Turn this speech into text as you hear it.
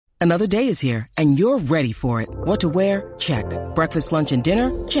Another day is here, and you're ready for it. What to wear? Check. Breakfast, lunch, and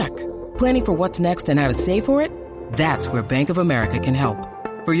dinner? Check. Planning for what's next and how to save for it? That's where Bank of America can help.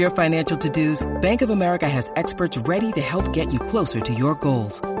 For your financial to-dos, Bank of America has experts ready to help get you closer to your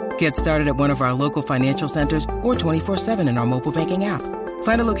goals. Get started at one of our local financial centers or 24/7 in our mobile banking app.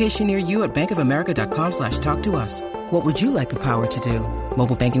 Find a location near you at bankofamerica.com/talktous. What would you like the power to do?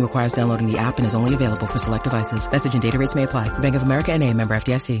 Mobile banking requires downloading the app and is only available for select devices. Message and data rates may apply. Bank of America N.A., member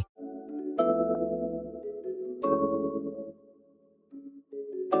FDIC.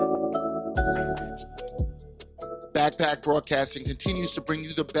 Backpack Broadcasting continues to bring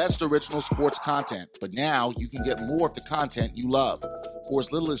you the best original sports content, but now you can get more of the content you love. For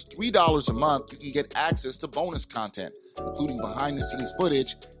as little as $3 a month, you can get access to bonus content, including behind-the-scenes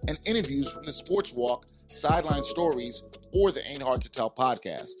footage and interviews from the Sports Walk, Sideline Stories, or the Ain't Hard to Tell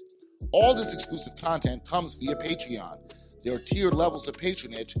podcast. All this exclusive content comes via Patreon. There are tiered levels of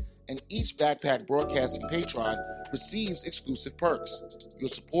patronage, and each Backpack Broadcasting patron receives exclusive perks. Your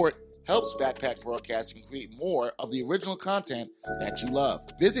support helps Backpack Broadcasting create more of the original content that you love.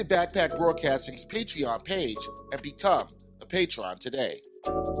 Visit Backpack Broadcasting's Patreon page and become a patron today.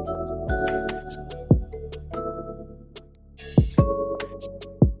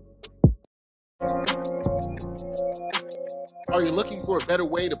 Are you looking for a better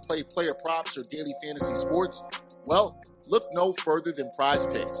way to play player props or daily fantasy sports? Well, look no further than Prize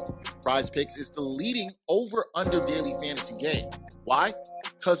Picks. Prize Picks is the leading over-under daily fantasy game. Why?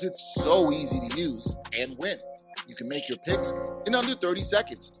 Because it's so easy to use and win. You can make your picks in under 30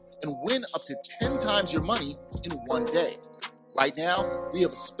 seconds and win up to 10 times your money in one day. Right now, we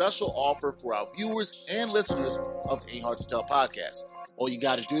have a special offer for our viewers and listeners of Ain't Hard to Tell podcast. All you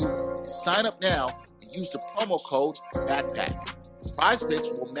got to do is sign up now and use the promo code BACKPACK. Prize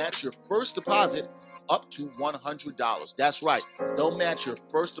Picks will match your first deposit up to $100. That's right. They'll match your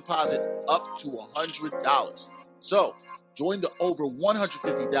first deposit up to $100. So, join the over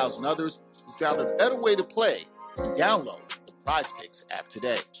 150,000 others who found a better way to play and download the Prize Picks app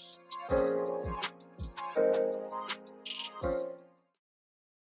today.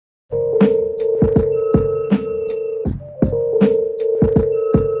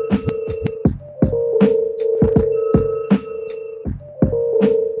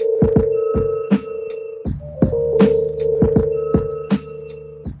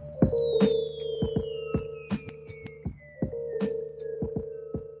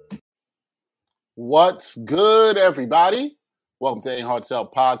 What's good, everybody? Welcome to Ain't Hard to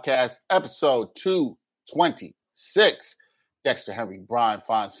Tell podcast, episode 226. Dexter Henry, Brian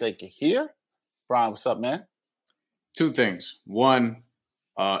Fonseca here. Brian, what's up, man? Two things. One,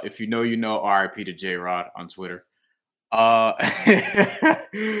 if you know, RIP to J-Rod on Twitter. That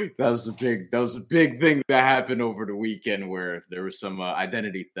was a big thing that happened over the weekend where there was some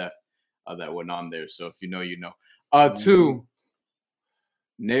identity theft that went on there. So if you know, you know. Two,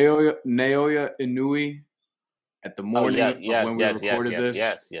 Naoya Inoue at the morning when we recorded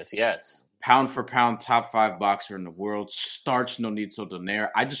this. Yes. Pound for pound, top 5 boxer in the world. Starch Nonito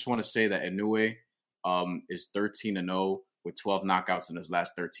Donaire. I just want to say that Inoue is 13-0 with 12 knockouts in his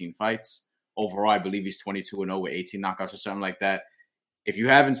last 13 fights. Overall, I believe he's 22-0 with 18 knockouts or something like that. If you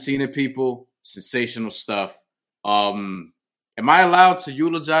haven't seen it, people, sensational stuff. Am I allowed to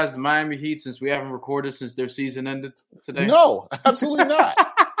eulogize the Miami Heat since we haven't recorded since their season ended today? No, absolutely not.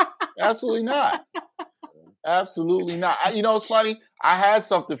 Absolutely not. Absolutely not. You know, it's funny. I had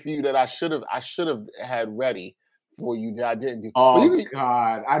something for you that I should have had ready for you that I didn't do. Oh,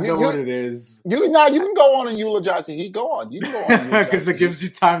 God. I know what it is. You can go on and eulogize the Heat. Go on. You can go on. Because it gives you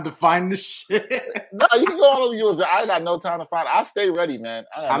time to find the shit. No, you can go on and eulogize. I got no time to find it. I stay ready, man.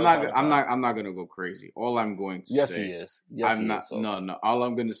 I'm not gonna go crazy. All I'm going to say. Yes, he is. Yes, he is. No. All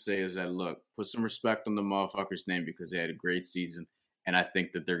I'm gonna say is that look, put some respect on the motherfucker's name because they had a great season. And I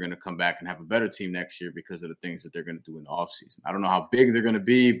think that they're going to come back and have a better team next year because of the things that they're going to do in the offseason. I don't know how big they're going to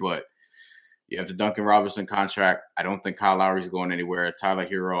be, but you have the Duncan Robinson contract. I don't think Kyle Lowry's going anywhere. Tyler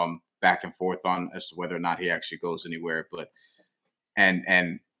Hero, I'm back and forth on as to whether or not he actually goes anywhere. But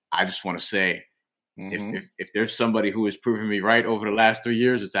and I just want to say, if there's somebody who has proven me right over the last 3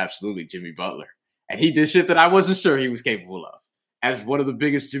 years, it's absolutely Jimmy Butler. And he did shit that I wasn't sure he was capable of, as one of the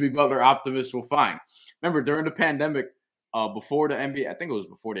biggest Jimmy Butler optimists will find. Remember, during the pandemic, before the NBA, I think it was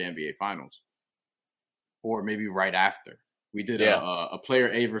before the NBA Finals, or maybe right after, we did a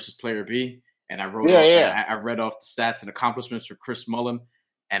player A versus player B, and I wrote I read off the stats and accomplishments for Chris Mullin,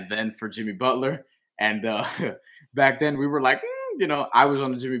 and then for Jimmy Butler. And back then we were like, I was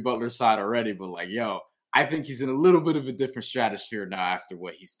on the Jimmy Butler side already, but like, yo, I think he's in a little bit of a different stratosphere now after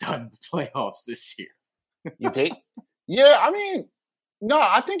what he's done in the playoffs this year. You take? Yeah, I mean, No,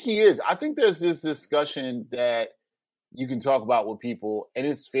 I think he is. I think there's this discussion that you can talk about with people, and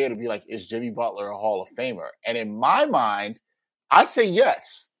it's fair to be like, is Jimmy Butler a Hall of Famer? And in my mind, I say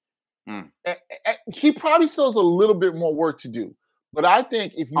yes. He probably still has a little bit more work to do. But I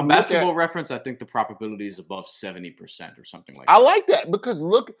think if you on look Basketball at, Reference, I think the probability is above 70% or something like that. I like that because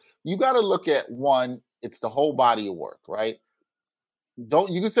you got to look at one, it's the whole body of work, right?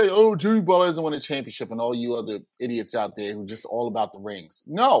 You can say, oh, Jimmy Butler doesn't win a championship and all you other idiots out there who are just all about the rings.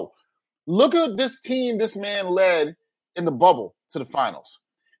 No. Look at this team this man led in the bubble to the finals.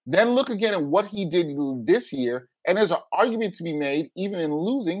 Then look again at what he did this year. And there's an argument to be made, even in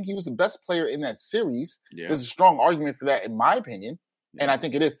losing, he was the best player in that series. Yeah. There's a strong argument for that, in my opinion. Yeah. And I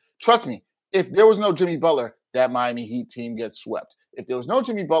think it is. Trust me, if there was no Jimmy Butler, that Miami Heat team gets swept. If there was no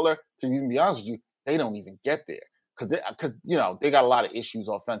Jimmy Butler, to even be honest with you, they don't even get there. Because they got a lot of issues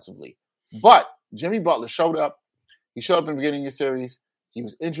offensively. But Jimmy Butler showed up. He showed up in the beginning of the series. He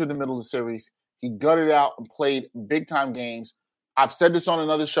was injured in the middle of the series. He gutted out and played big-time games. I've said this on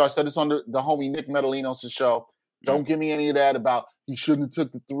another show. I said this on the homie Nick Medalinos' show. Don't give me any of that about he shouldn't have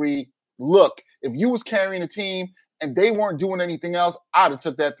took the three. Look, if you was carrying a team and they weren't doing anything else, I'd have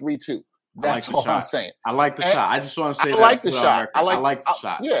took that 3 too. That's all I'm saying. I like the shot. I just want to say I like the shot. I like the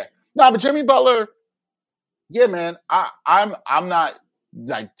shot. Yeah. No, but Jimmy Butler, yeah, man, I'm not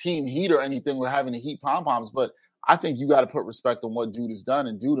like team Heat or anything with having the Heat pom-poms, but I think you got to put respect on what dude has done.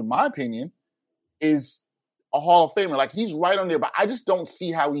 And dude, in my opinion, is a Hall of Famer. Like, he's right on there, but I just don't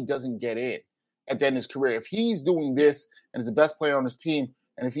see how he doesn't get in at the end of his career. If he's doing this and is the best player on his team,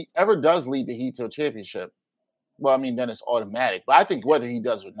 and if he ever does lead the Heat to a championship, well, I mean, then it's automatic. But I think whether he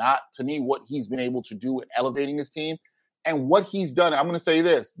does or not, to me, what he's been able to do in elevating his team and what he's done, I'm going to say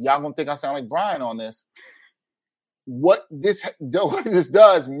this. Y'all going to think I sound like Brian on this. What this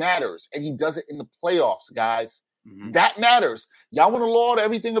does matters, and he does it in the playoffs, guys. Mm-hmm. That matters. Y'all want to laud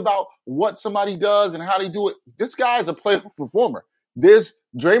everything about what somebody does and how they do it. This guy is a playoff performer.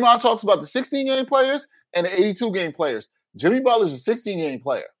 Draymond talks about the 16-game players and the 82-game players. Jimmy Butler's a 16-game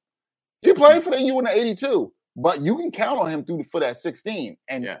player. He played for you in the 82, but you can count on him for that 16.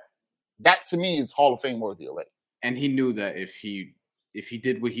 And that, to me, is Hall of Fame worthy already. And he knew that if he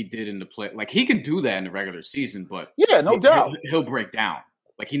did what he did in the play, like, he can do that in the regular season, but no doubt he'll break down.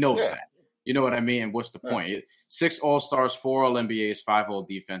 Like, he knows that. You know what I mean? And what's the point? 6 All-Stars, 4 All-NBAs, 5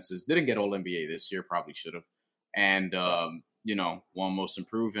 All-Defenses. Didn't get All-NBA this year. Probably should have. And, won Most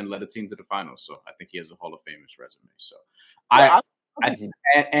Improved and led a team to the finals. So I think he has a Hall of Famous resume. So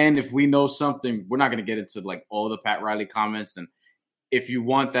and if we know something, we're not going to get into like all the Pat Riley comments. And if you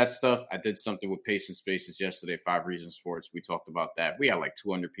want that stuff, I did something with Pace and Spaces yesterday, 5 Reasons Sports. We talked about that. We had like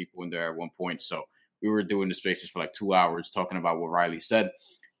 200 people in there at one point. So we were doing the Spaces for like 2 hours talking about what Riley said.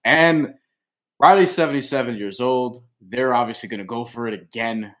 And Riley's 77 years old. They're obviously going to go for it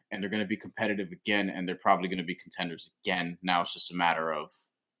again, and they're going to be competitive again, and they're probably going to be contenders again. Now it's just a matter of,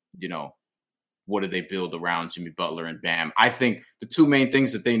 what do they build around Jimmy Butler and Bam? I think the 2 main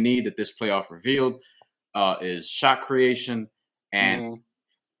things that they need that this playoff revealed is shot creation and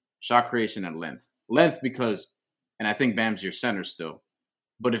length. Length because, and I think Bam's your center still,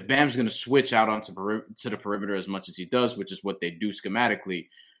 but if Bam's going to switch out onto the perimeter as much as he does, which is what they do schematically,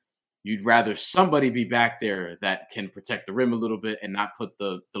 you'd rather somebody be back there that can protect the rim a little bit and not put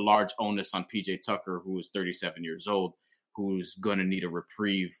the large onus on PJ Tucker, who is 37 years old, who's going to need a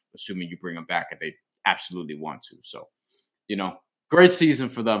reprieve, assuming you bring him back if they absolutely want to. So, great season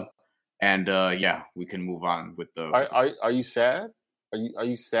for them. And, we can move on with the... Are you sad? Are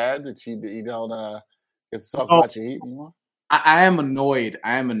you sad that you don't get to talk about your Heat anymore? I am annoyed.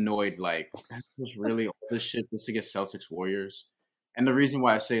 Like, it's really all this shit just to get Celtics Warriors. And the reason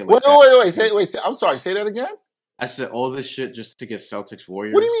why I say it like wait. I'm sorry. Say that again. I said all this shit just to get Celtics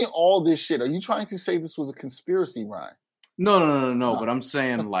Warriors. What do you mean all this shit? Are you trying to say this was a conspiracy, Ryan? No. But I'm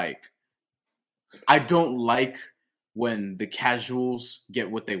saying, like, I don't like when the casuals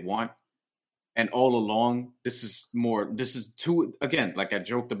get what they want. And all along, this is too, again, like I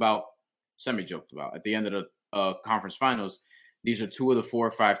semi-joked about at the end of the conference finals. These are 2 of the 4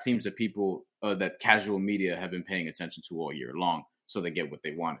 or 5 teams that people, that casual media have been paying attention to all year long. So they get what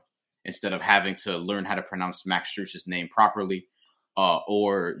they wanted instead of having to learn how to pronounce Max Strus's name properly,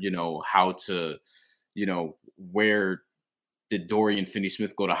 or, how to, where did Dorian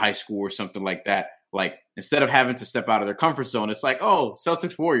Finney-Smith go to high school or something like that. Like, instead of having to step out of their comfort zone, it's like, oh,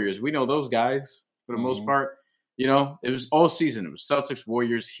 Celtics Warriors. We know those guys for the most part. It was all season. It was Celtics,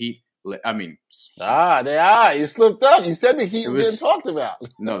 Warriors, Heat. I mean, you slipped up. You said the Heat were getting talked about.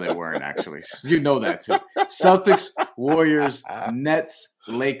 No, they weren't actually. You know that too. Celtics, Warriors, Nets,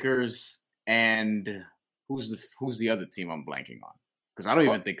 Lakers, and who's the other team I'm blanking on? because I don't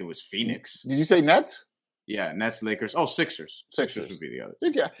even think it was Phoenix. Did you say Nets? Yeah, Nets, Lakers. Oh, Sixers. Sixers would be the other.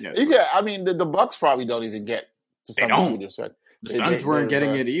 Yeah. I mean, the Bucks probably don't even get to some degree of respect. The Suns weren't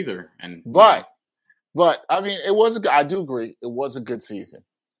getting it either. But I mean, it was I do agree. It was a good season.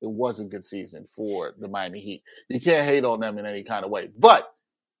 It was a good season for the Miami Heat. You can't hate on them in any kind of way. But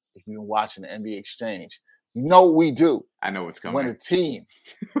if you've been watching the NBA Exchange, you know what we do. I know what's coming. When a team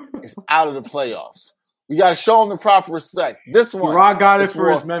is out of the playoffs, we got to show them the proper respect. This one, Gerard got it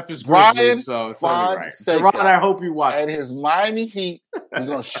for his Memphis Grizzlies, so it's only right. Gerard, I hope you watch. And his Miami Heat, we're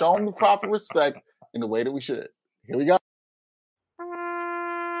going to show them the proper respect in the way that we should. Here we go.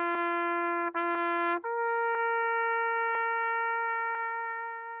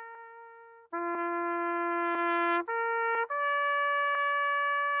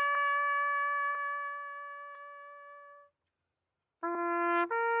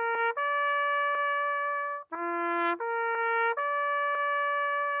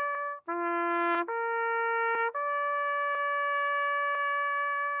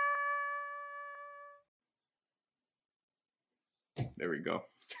 There we go.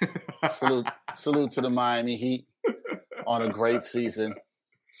 Salute to the Miami Heat on a great season.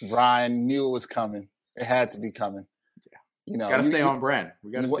 Brian knew it was coming. It had to be coming. Yeah. You know, gotta stay on brand.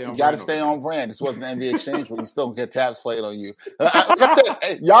 We gotta stay on. You gotta stay on brand. This wasn't the NBA Exchange, but you still get taps played on you. Like I said,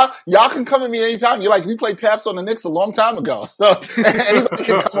 hey, y'all can come at me anytime. You're like, we played taps on the Knicks a long time ago, so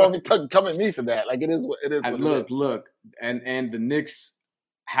anybody can come at me for that. Like it is what it is. Look, and the Knicks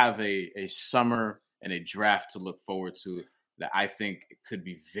have a summer and a draft to look forward to that I think could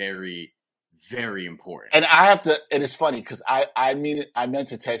be very, very important. And I have to, and it's funny because I meant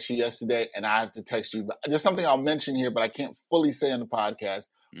to text you yesterday and I have to text you. But there's something I'll mention here, but I can't fully say on the podcast.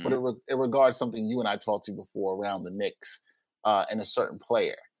 Mm-hmm. But it regards something you and I talked to before around the Knicks and a certain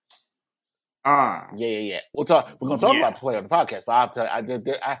player. Yeah. We're going to talk about the player on the podcast, but I have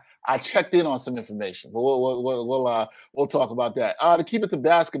to, I checked in on some information, but we'll talk about that. To keep it to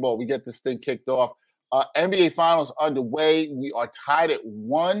basketball, we get this thing kicked off. NBA Finals underway. We are tied at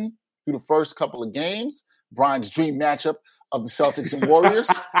 1 through the first couple of games. Brian's dream matchup of the Celtics and Warriors.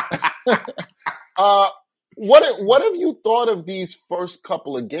 What have you thought of these first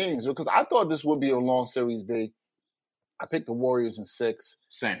couple of games? Because I thought this would be a long series, B. I picked the Warriors in 6.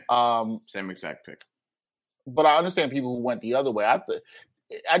 Same exact pick. But I understand people who went the other way.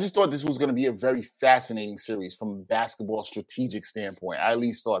 I just thought this was going to be a very fascinating series from a basketball strategic standpoint. I at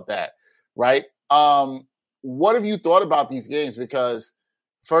least thought that, right? What have you thought about these games? Because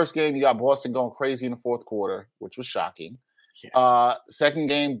first game, you got Boston going crazy in the fourth quarter, which was shocking. Yeah. Second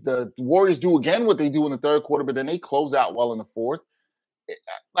game, the Warriors do again what they do in the third quarter, but then they close out well in the fourth.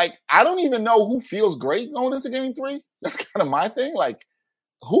 Like, I don't even know who feels great going into game 3. That's kind of my thing. Like,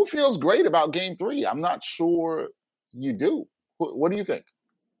 who feels great about game 3? I'm not sure you do. What do you think?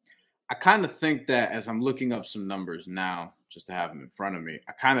 I kind of think that as I'm looking up some numbers now, just to have them in front of me,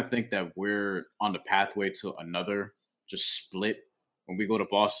 I kind of think that we're on the pathway to another just split when we go to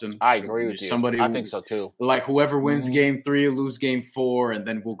Boston. I agree with you. I think so too. Like whoever wins game 3 will lose game 4, and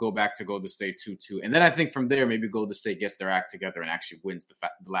then we'll go back to Golden State 2-2. And then I think from there, maybe Golden State gets their act together and actually wins the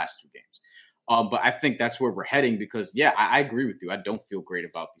last 2 games. But I think that's where we're heading because, I agree with you. I don't feel great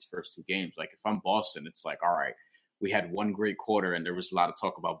about these first 2 games. Like if I'm Boston, it's like, all right, we had one great quarter, and there was a lot of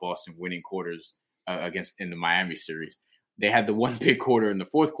talk about Boston winning quarters in the Miami series. They had the one big quarter in the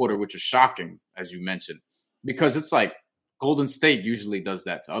fourth quarter, which was shocking, as you mentioned, because it's like Golden State usually does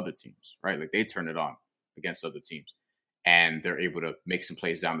that to other teams, right? Like they turn it on against other teams and they're able to make some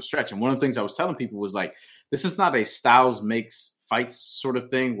plays down the stretch. And one of the things I was telling people was like, this is not a styles makes fights sort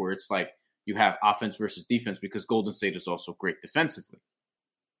of thing where it's like you have offense versus defense because Golden State is also great defensively.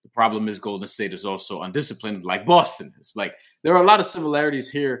 The problem is Golden State is also undisciplined like Boston is. Like there are a lot of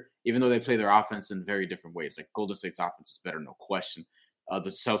similarities here, even though they play their offense in very different ways. Like Golden State's offense is better, no question. The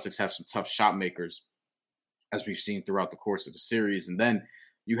Celtics have some tough shot makers, as we've seen throughout the course of the series. And then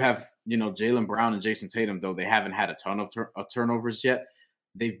you have, Jaylen Brown and Jason Tatum, though they haven't had a ton of turnovers yet.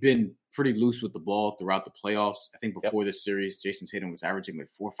 They've been pretty loose with the ball throughout the playoffs. I think before this series, Jason Tatum was averaging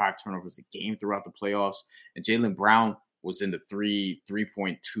like 4 or 5 turnovers a game throughout the playoffs. And Jaylen Brown was in the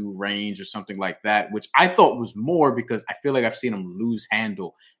 3.2 range or something like that, which I thought was more because I feel like I've seen him lose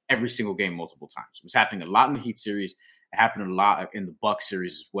handle every single game multiple times. It was happening a lot in the Heat series. It happened a lot in the Bucks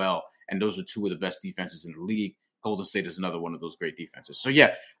series as well. And those are 2 of the best defenses in the league. Golden State is another one of those great defenses. So,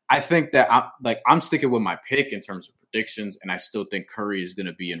 I think that I'm sticking with my pick in terms of predictions, and I still think Curry is going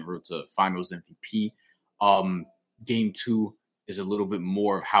to be en route to Finals MVP. Game 2 is a little bit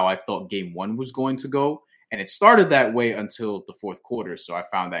more of how I thought Game 1 was going to go, and it started that way until the fourth quarter, so I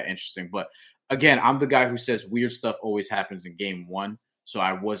found that interesting. But, again, I'm the guy who says weird stuff always happens in Game 1, So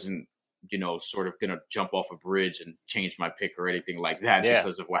I wasn't, sort of going to jump off a bridge and change my pick or anything like that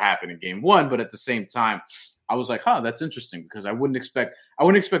because of what happened in game one. But at the same time, I was like, that's interesting because I wouldn't expect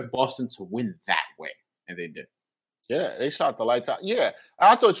Boston to win that way. And they did. Yeah, they shot the lights out. Yeah,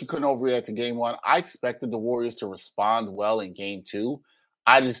 I thought you couldn't overreact to game one. I expected the Warriors to respond well in game two.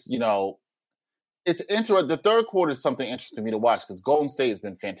 I just, it's interesting. The third quarter is something interesting to me to watch because Golden State has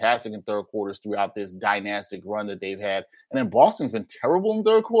been fantastic in third quarters throughout this dynastic run that they've had. And then Boston's been terrible in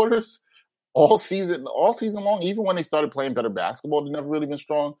third quarters all season long. Even when they started playing better basketball, they've never really been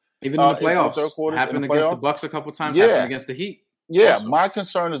strong. Even in the playoffs. Third quarters, happened against the Bucks a couple times, yeah. Happened against the Heat. Yeah, also. My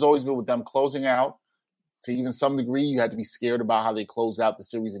concern has always been with them closing out. To even some degree, you had to be scared about how they closed out the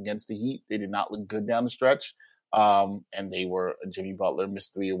series against the Heat. They did not look good down the stretch. And they were Jimmy Butler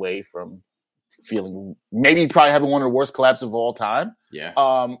missed 3 away from feeling maybe probably having one of the worst collapses of all time. Yeah.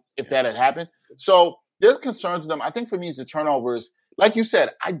 If that had happened. So there's concerns with them. I think for me, it's the turnovers. Like you said,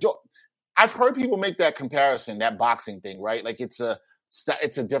 I've heard people make that comparison, that boxing thing, right? Like it's a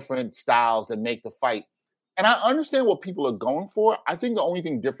different styles that make the fight. And I understand what people are going for. I think the only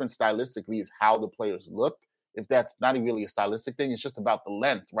thing different stylistically is how the players look. If that's not really a stylistic thing, it's just about the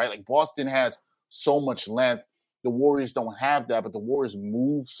length, right? Like Boston has so much length. The Warriors don't have that, but the Warriors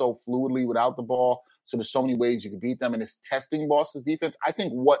move so fluidly without the ball. So there's so many ways you can beat them. And it's testing Boston's defense. I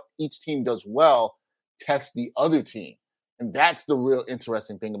think what each team does well tests the other team. And that's the real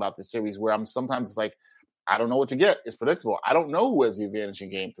interesting thing about this series where I'm sometimes it's like, I don't know what to get. It's predictable. I don't know who has the advantage in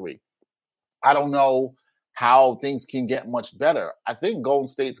game 3. I don't know how things can get much better. I think Golden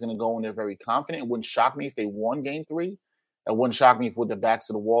State's going to go in there very confident. It wouldn't shock me if they won game 3. It wouldn't shock me if with their backs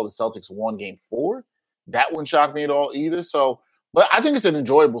to the wall, the Celtics won game 4. That wouldn't shock me at all either. So, but I think it's an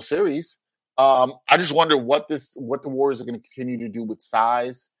enjoyable series. I just wonder what the Warriors are going to continue to do with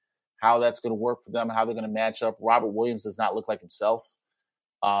size, how that's going to work for them, how they're going to match up. Robert Williams does not look like himself.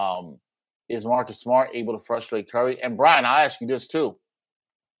 Is Marcus Smart able to frustrate Curry? And Brian, I'll ask you this too,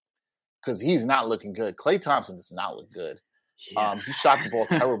 because he's not looking good. Klay Thompson does not look good. Yeah. He shot the ball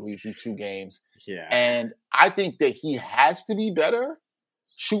terribly through 2 games. Yeah. And I think that he has to be better,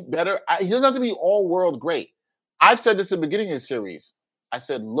 shoot better. He doesn't have to be all-world great. I've said this at the beginning of the series. I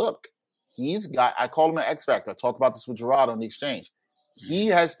said, look, I called him an X Factor. I talked about this with Gerard on the exchange. He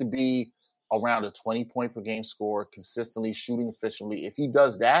has to be around a 20-point-per-game scorer, consistently shooting efficiently. If he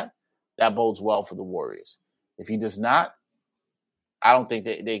does that, that bodes well for the Warriors. If he does not, I don't think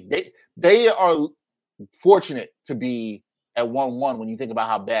they are fortunate to be at 1-1 when you think about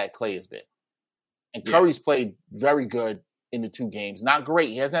how bad Klay has been. And Curry's played very good in the 2 games. Not great.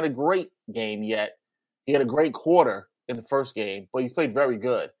 He hasn't had a great game yet. He had a great quarter in the first game, but he's played very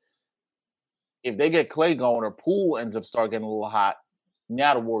good. If they get Klay going or Poole ends up start getting a little hot,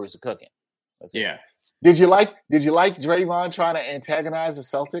 now the Warriors are cooking. That's it. Did you like Draymond trying to antagonize the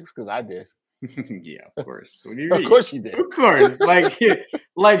Celtics? Because I did. Yeah, of course. What do you mean? Of course you did. Of course.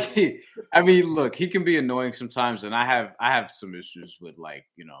 I mean, look, he can be annoying sometimes, and I have some issues with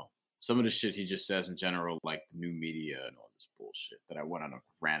some of the shit he just says in general, like the new media and all this bullshit that I went on a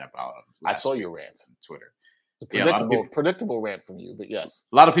rant about. I saw your rant on Twitter. Predictable rant from you, but yes.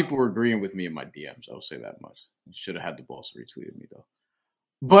 A lot of people were agreeing with me in my DMs. I will say that much. You should have had the balls to retweet me though.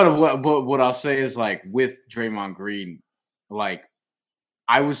 But what I'll say is with Draymond Green,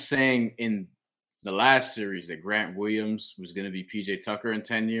 I was saying in the last series that Grant Williams was going to be PJ Tucker in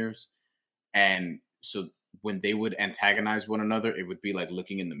 10 years. And so when they would antagonize one another, it would be like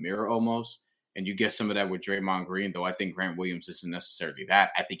looking in the mirror almost. And you get some of that with Draymond Green, though I think Grant Williams isn't necessarily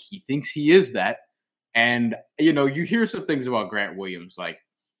that. I think he thinks he is that. And, you hear some things about Grant Williams, like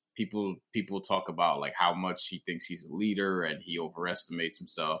people talk about how much he thinks he's a leader and he overestimates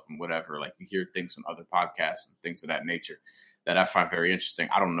himself and whatever. You hear things on other podcasts and things of that nature that I find very interesting.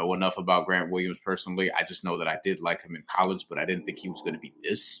 I don't know enough about Grant Williams personally. I just know that I did like him in college, but I didn't think he was going to be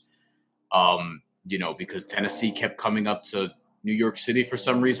this, because Tennessee kept coming up to New York City for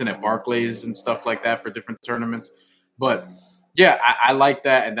some reason at Barclays and stuff like that for different tournaments. But yeah, I like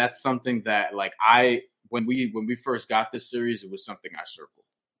that. And that's something that when we first got this series, it was something I circled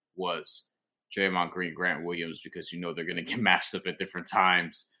was Draymond Green, Grant Williams, because they're going to get matched up at different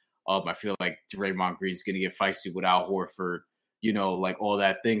times. I feel like Draymond Green's going to get feisty with Al Horford, all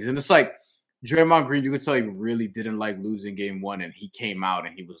that things. And it's Draymond Green, you could tell he really didn't like losing game 1. And he came out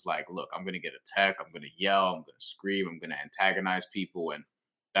and he was like, look, I'm going to get a tech. I'm going to yell. I'm going to scream. I'm going to antagonize people. And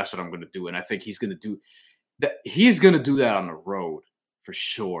that's what I'm going to do. And I think he's going to do that. He's going to do that on the road for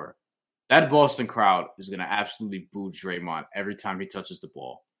sure. That Boston crowd is going to absolutely boo Draymond every time he touches the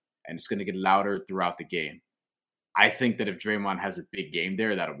ball. And it's going to get louder throughout the game. I think that if Draymond has a big game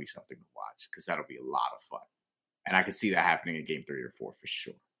there, that'll be something to watch because that'll be a lot of fun. And I could see that happening in game 3 or 4 for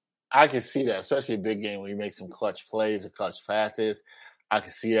sure. I can see that, especially a big game where he makes some clutch plays or clutch passes. I can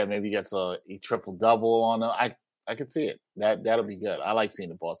see that maybe he gets a triple-double on them. I can see it. That'll be good. I like seeing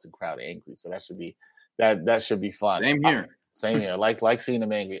the Boston crowd angry, so that should be fun. Same here. Same here. Like seeing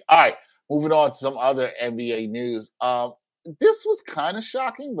them angry. All right, moving on to some other NBA news. This was kind of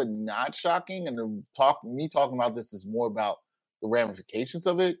shocking, but not shocking. And me talking about this is more about the ramifications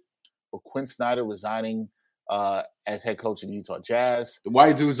of it. But Quinn Snyder resigning as head coach of the Utah Jazz. The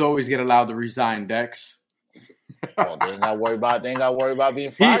white dudes always get allowed to resign, Dex. Well, they ain't got to worry about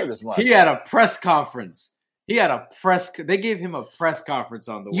being fired as much. He had a press conference. They gave him a press conference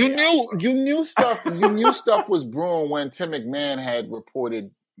on the way. You knew stuff was brewing when Tim McMahon had reported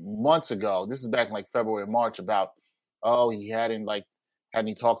months ago. This is back in like February, March about he hadn't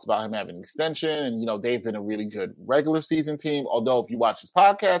any talks about him having an extension, and they've been a really good regular season team. Although if you watch this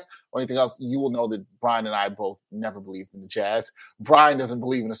podcast or anything else, you will know that Brian and I both never believed in the Jazz. Brian doesn't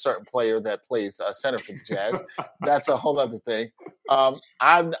believe in a certain player that plays center for the Jazz. That's a whole other thing. I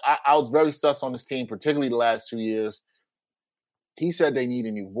was very sus on this team, particularly the last 2 years. He said they need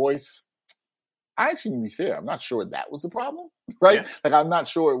a new voice. I actually, to be fair, I'm not sure that was the problem, right? Yeah. I'm not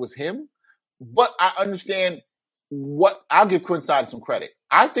sure it was him, but I understand. I'll give Quinn Snyder some credit.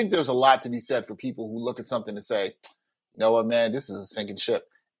 I think there's a lot to be said for people who look at something and say, you know what, man, this is a sinking ship.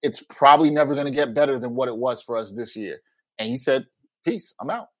 It's probably never going to get better than what it was for us this year. And he said, peace, I'm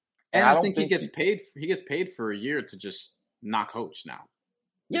out. And I don't think he gets paid. He gets paid for a year to just not coach now.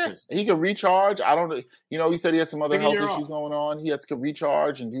 Yes, he can recharge. I don't know. He said he had some other health issues going on. He had to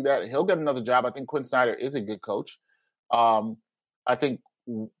recharge and do that. He'll get another job. I think Quinn Snyder is a good coach. I think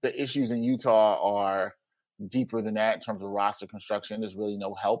the issues in Utah are deeper than that in terms of roster construction. There's really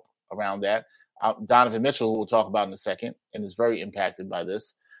no help around that. Donovan Mitchell, who we'll talk about in a second, and is very impacted by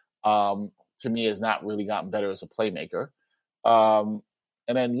this, to me has not really gotten better as a playmaker. And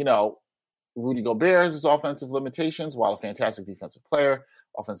then, Rudy Gobert has his offensive limitations, while a fantastic defensive player,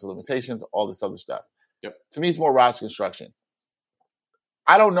 offensive limitations, all this other stuff. Yep. To me, it's more roster construction.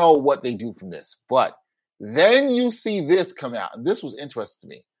 I don't know what they do from this, but then you see this come out, and this was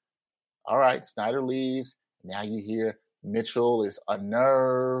interesting to me. All right, Snyder leaves. Now you hear Mitchell is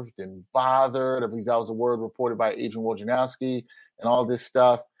unnerved and bothered. I believe that was a word reported by Adrian Wojnarowski and all this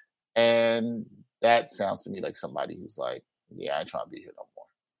stuff. And that sounds to me like somebody who's like, yeah, I ain't trying to be here no more.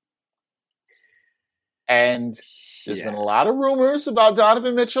 And there's been a lot of rumors about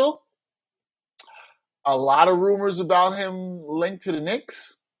Donovan Mitchell. A lot of rumors about him linked to the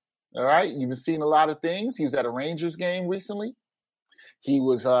Knicks. All right. You've been seeing a lot of things. He was at a Rangers game recently. He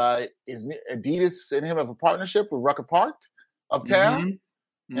was Adidas and him have a partnership with Rucker Park uptown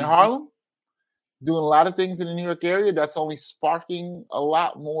in Harlem, doing a lot of things in the New York area. That's only sparking a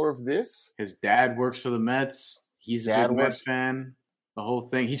lot more of this. His dad works for the Mets. He's a big Mets fan. The whole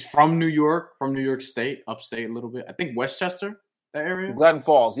thing. He's from New York State, upstate a little bit. I think Westchester, that area. Glens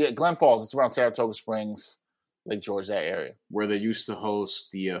Falls. Yeah, Glens Falls. It's around Saratoga Springs, Lake George, that area. Where they used to host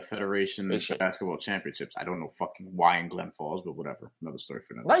the Federation Basketball Championships. I don't know fucking why in Glen Falls, but whatever. Another story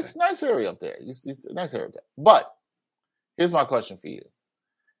for another day. Nice area up there. Nice area up there. But here's my question for you.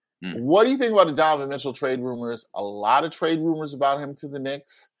 What do you think about the Donovan Mitchell trade rumors? A lot of trade rumors about him to the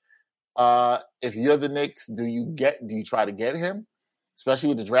Knicks. If you're the Knicks, do you try to get him? Especially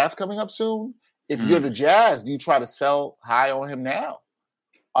with the draft coming up soon. If you're the Jazz, do you try to sell high on him now?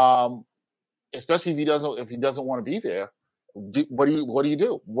 Especially if he doesn't want to be there. What do you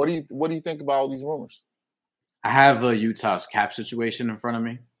do? What do you think about all these rumors? I have Utah's cap situation in front of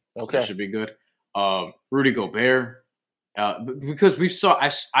me. Okay, that should be good. Rudy Gobert, because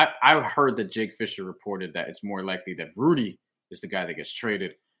I heard that Jake Fisher reported that it's more likely that Rudy is the guy that gets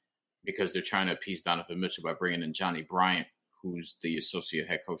traded because they're trying to appease Donovan Mitchell by bringing in Johnny Bryant, who's the associate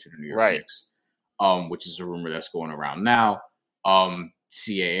head coach of the New York Knicks, which is a rumor that's going around now.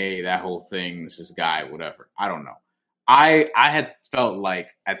 CAA, that whole thing, this guy, whatever. I don't know. I had felt like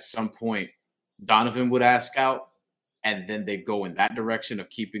at some point Donovan would ask out, and then they'd go in that direction of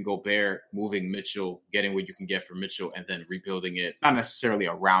keeping Gobert, moving Mitchell, getting what you can get for Mitchell, and then rebuilding it, not necessarily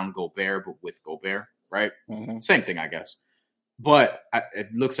around Gobert, but with Gobert, right? Mm-hmm. Same thing, I guess. But it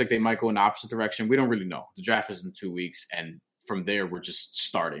looks like they might go in the opposite direction. We don't really know. The draft is in 2 weeks, and from there, we're just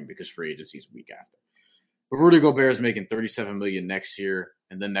starting because free agency is a week after. But Rudy Gobert is making $37 million next year,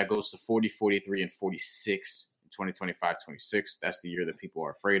 and then that goes to 40, 43, and 46 in 2025-26. That's the year that people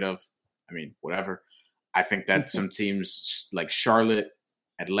are afraid of. I mean, whatever. I think that some teams like Charlotte,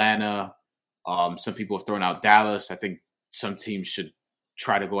 Atlanta, some people have thrown out Dallas. I think some teams should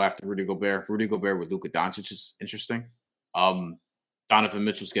try to go after Rudy Gobert. Rudy Gobert with Luka Doncic is interesting. Donovan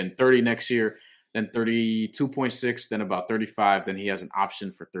Mitchell's getting 30 next year. then 32.6, then about 35. Then he has an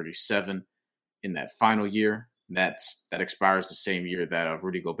option for 37 in that final year. That expires the same year that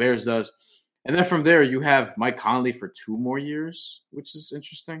Rudy Gobert does. And then from there, you have Mike Conley for 2 more years, which is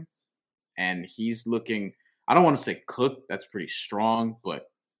interesting. And he's looking, I don't want to say cooked. That's pretty strong,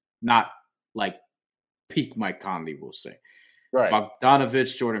 but not like peak Mike Conley, we'll say. Right.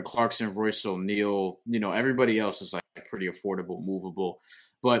 Bogdanovich, Jordan Clarkson, Royce O'Neal, everybody else is like pretty affordable, movable.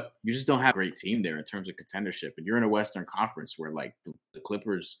 But you just don't have a great team there in terms of contendership. And you're in a Western Conference where like the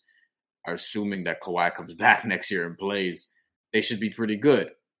Clippers are assuming that Kawhi comes back next year and plays. They should be pretty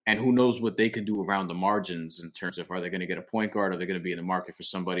good. And who knows what they can do around the margins in terms of, are they going to get a point guard? Are they going to be in the market for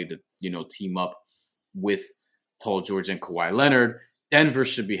somebody to, team up with Paul George and Kawhi Leonard? Denver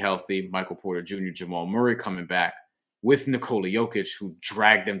should be healthy. Michael Porter Jr., Jamal Murray coming back with Nikola Jokic, who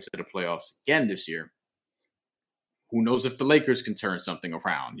dragged them to the playoffs again this year. Who knows if the Lakers can turn something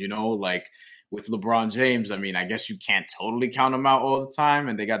around, like with LeBron James. I mean, I guess you can't totally count him out all the time.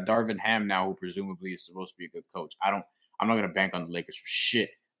 And they got Darvin Ham now, who presumably is supposed to be a good coach. I'm not going to bank on the Lakers for shit.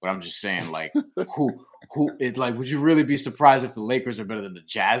 But I'm just saying, like, would you really be surprised if the Lakers are better than the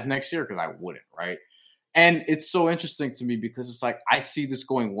Jazz next year? Because I wouldn't, right? And it's so interesting to me because it's like, I see this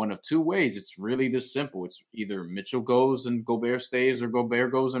going one of two ways. It's really this simple. It's either Mitchell goes and Gobert stays, or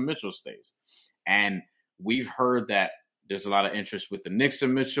Gobert goes and Mitchell stays. And we've heard that there's a lot of interest with the Knicks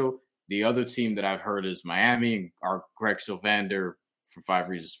and Mitchell. The other team that I've heard is Miami, and our Greg Sylvander from 5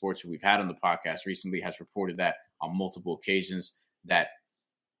 Reasons Sports, who we've had on the podcast recently, has reported that on multiple occasions that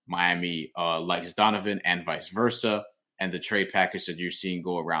Miami likes Donovan and vice versa. And the trade package that you're seeing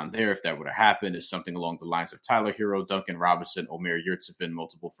go around there, if that were to happen, is something along the lines of Tyler Hero, Duncan Robinson, Omer Yurtseven,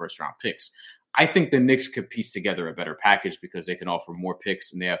 multiple first-round picks. I think the Knicks could piece together a better package because they can offer more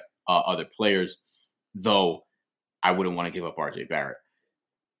picks and they have other players, though I wouldn't want to give up RJ Barrett.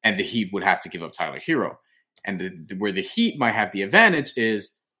 And the Heat would have to give up Tyler Hero. And where the Heat might have the advantage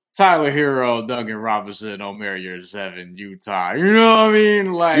is Tyler Hero, Duncan Robinson, Omer Yurtseven, Utah. You know what I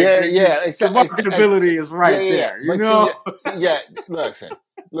mean? Like, exactly. The marketability is right there. You know?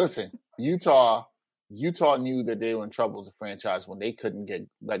 Listen. Utah knew that they were in trouble as a franchise when they couldn't get,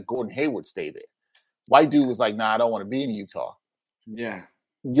 like, Gordon Hayward stay there. White dude was like, nah, I don't want to be in Utah. Yeah.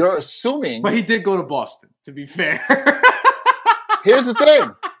 You're assuming. But he did go to Boston, to be fair. Here's the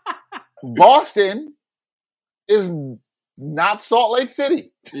thing. Boston is not Salt Lake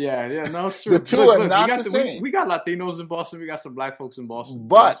City. Yeah, no, it's true. The two are not the same. We got Latinos in Boston. We got some black folks in Boston.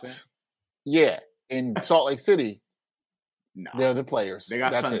 But, in Salt Lake City, they're the players. They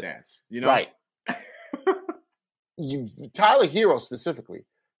got Sundance. Right. Tyler Hero specifically,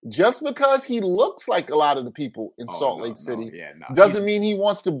 just because he looks like a lot of the people in Salt Lake City doesn't mean he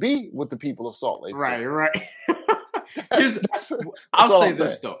wants to be with the people of Salt Lake City. Right.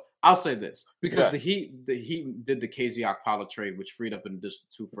 I'll say this because the Heat did the KZ Okpala trade, which freed up an additional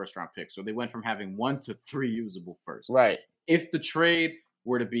 2 first-round picks. So they went from having 1 to 3 usable first. Right. If the trade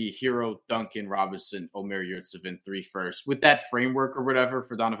were to be Hero, Duncan Robinson, Omer Yurtseven, 3 firsts, with that framework or whatever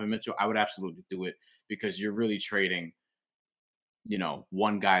for Donovan Mitchell, I would absolutely do it because you're really trading,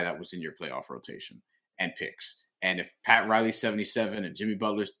 one guy that was in your playoff rotation and picks. And if Pat Riley's 77 and Jimmy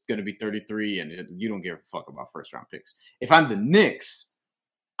Butler's going to be 33 and you don't give a fuck about first-round picks. If I'm the Knicks,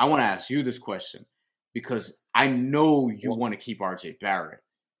 I want to ask you this question because I know you want to keep RJ Barrett.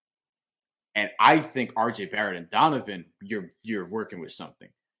 And I think RJ Barrett and Donovan, you're working with something.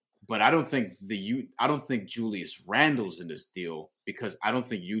 But I don't think Julius Randle's in this deal because I don't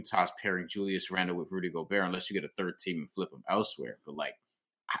think Utah's pairing Julius Randle with Rudy Gobert unless you get a third team and flip them elsewhere. But like,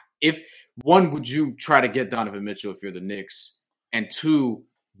 if one, would you try to get Donovan Mitchell if you're the Knicks? And 2,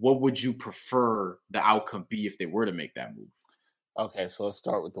 what would you prefer the outcome be if they were to make that move? Okay, so let's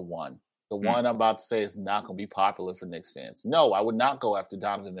start with the one. The one I'm about to say is not going to be popular for Knicks fans. No, I would not go after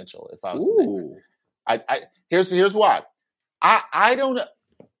Donovan Mitchell if I was the Knicks. Here's why.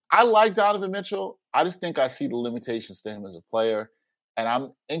 I like Donovan Mitchell. I just think I see the limitations to him as a player.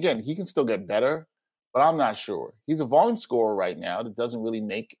 And he can still get better, but I'm not sure. He's a volume scorer right now that doesn't really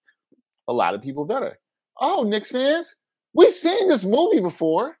make a lot of people better. Oh, Knicks fans, we've seen this movie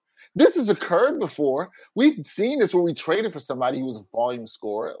before. This has occurred before. We've seen this where we traded for somebody who was a volume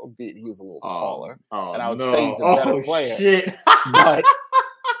scorer, albeit he was a little taller. And I would say he's a better player. Shit. But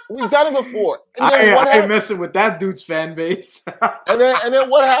we've done it before. I ain't messing with that dude's fan base. and then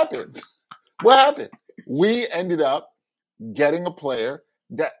what happened? What happened? We ended up getting a player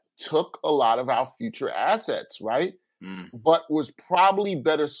that took a lot of our future assets, right? But was probably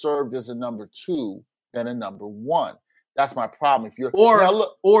better served as a number 2 than a number 1. That's my problem.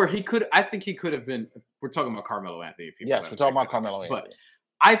 I think he could have been. We're talking about Carmelo Anthony. Yes, we're talking about Carmelo Anthony. But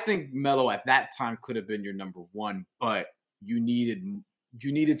I think Melo at that time could have been your number one, but you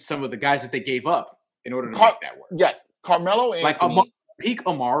needed some of the guys that they gave up in order to make that work. Yeah, Carmelo Anthony. Like peak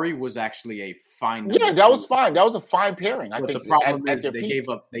Amari was actually a fine. Yeah, that was fine. That was a fine pairing. But the problem is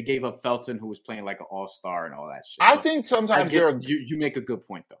they gave up Felton, who was playing like an all-star and all that shit. I think sometimes you make a good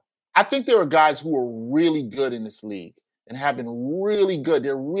point though. I think there are guys who are really good in this league and have been really good.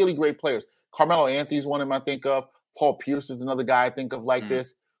 They're really great players. Carmelo Anthony's one of them I think of. Paul Pierce is another guy I think of like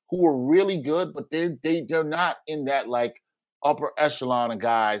this, who are really good, but they're not in that like upper echelon of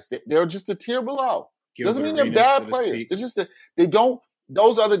guys. They're just a tier below. Doesn't mean they're bad players. They're just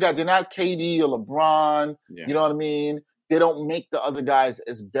those other guys, they're not KD or LeBron. Yeah. You know what I mean? They don't make the other guys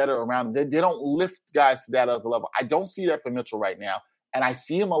as better around them. They don't lift guys to that other level. I don't see that for Mitchell right now. And I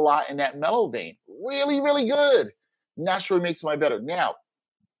see him a lot in that Melo vein. Really, really good. Not sure he makes somebody better. Now,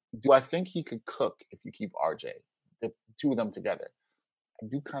 do I think he could cook if you keep RJ? The two of them together. I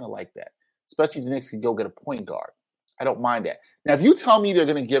do kind of like that. Especially if the Knicks could go get a point guard. I don't mind that. Now, if you tell me they're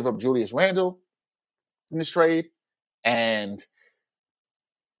going to give up Julius Randle in this trade, and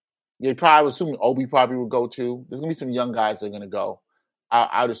they probably would assume Obi probably would go too. There's going to be some young guys that are going to go.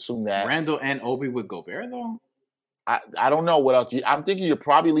 I would assume that. Randle and Obi would go there, though? I don't know what else. I'm thinking you're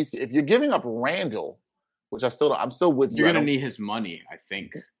probably at least, if you're giving up Randle, which I'm still with you. You're going to need his money, I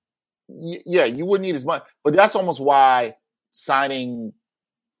think. Yeah, you would need his money. But that's almost why signing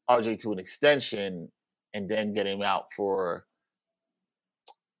RJ to an extension and then getting him out for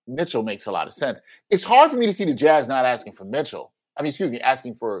Mitchell makes a lot of sense. It's hard for me to see the Jazz not asking for Mitchell.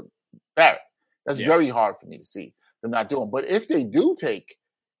 Asking for Barrett. That's very hard for me to see them not doing. But if they do take,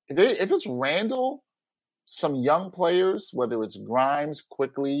 if it's Randle, some young players, whether it's Grimes,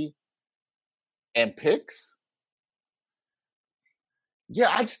 Quickly, and picks,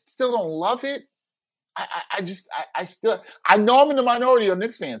 I still don't love it. I know I'm in the minority of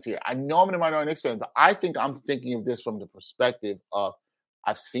Knicks fans here. But I think I'm thinking of this from the perspective of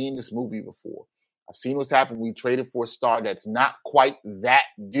I've seen this movie before. I've seen what's happened. We traded for a star that's not quite that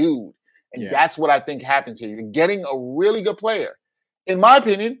dude. And that's what I think happens here. You're getting a really good player. In my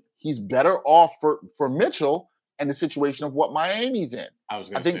opinion, he's better off for Mitchell and the situation of what Miami's in. I was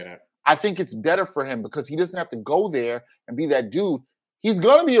going to say that. I think it's better for him because he doesn't have to go there and be that dude. He's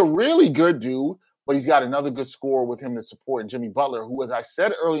going to be a really good dude, but he's got another good scorer with him to support, and Jimmy Butler, who, as I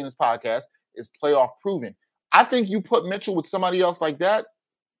said early in this podcast, is playoff proven. I think you put Mitchell with somebody else like that,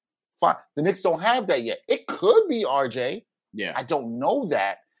 fine. The Knicks don't have that yet. It could be RJ. Yeah. I don't know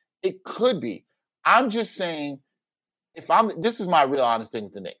that. It could be. I'm just saying, this is my real honest thing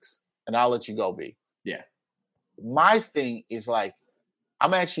with the Knicks, and I'll let you go, B. Yeah. My thing is like,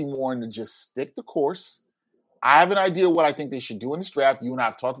 I'm actually more into just stick the course. I have an idea what I think they should do in this draft. You and I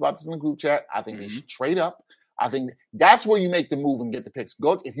have talked about this in the group chat. I think they should trade up. I think that's where you make the move and get the picks.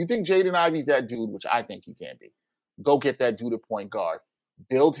 Go if you think Jaden Ivey's that dude, which I think he can be. Go get that dude at point guard.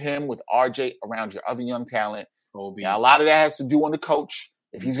 Build him with RJ around your other young talent. Now, a lot of that has to do on the coach.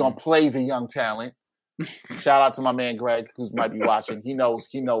 If he's going to play the young talent. Shout out to my man Greg, who might be watching. He knows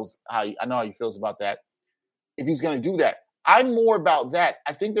I know how he feels about that. If he's going to do that. I'm more about that.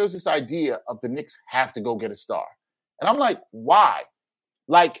 I think there's this idea of the Knicks have to go get a star. And I'm like, why?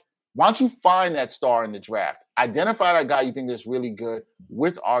 Like, why don't you find that star in the draft? Identify that guy you think is really good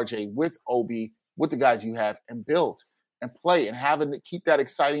with RJ, with Obi, with the guys you have, and build and play and keep that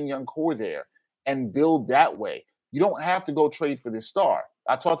exciting young core there and build that way. You don't have to go trade for this star.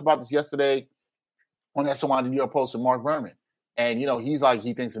 I talked about this yesterday on SNY New York Post with Mark Berman. And, he's like,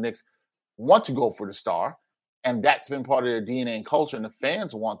 he thinks the Knicks want to go for the star. And that's been part of their DNA and culture, and the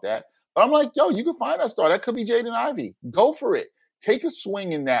fans want that. But I'm like, you can find that star. That could be Jaden Ivey. Go for it. Take a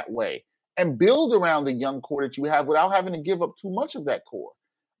swing in that way and build around the young core that you have without having to give up too much of that core.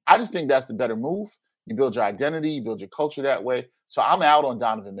 I just think that's the better move. You build your identity, you build your culture that way. So I'm out on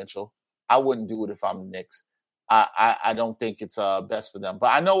Donovan Mitchell. I wouldn't do it if I'm the Knicks. I don't think it's best for them.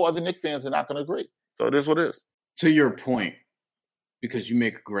 But I know other Knicks fans are not going to agree. So it is what it is. To your point, because you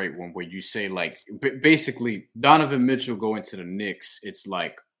make a great one where you say, like, basically, Donovan Mitchell going to the Knicks, it's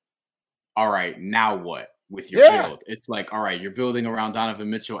like, all right, now what with your build? It's like, all right, you're building around Donovan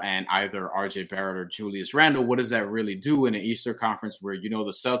Mitchell and either RJ Barrett or Julius Randle. What does that really do in an Eastern Conference where, the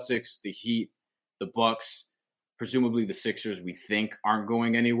Celtics, the Heat, the Bucks, presumably the Sixers, we think aren't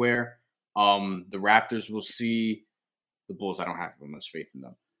going anywhere. The Raptors will see. The Bulls, I don't have much faith in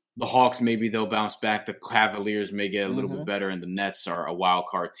them. The Hawks, maybe they'll bounce back. The Cavaliers may get a little bit better, and the Nets are a wild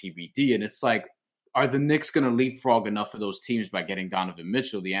card TBD. And it's like, are the Knicks going to leapfrog enough of those teams by getting Donovan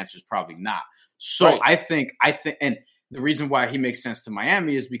Mitchell? The answer is probably not. So right. I think, and the reason why he makes sense to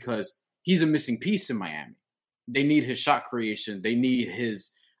Miami is because he's a missing piece in Miami. they need his shot creation. They need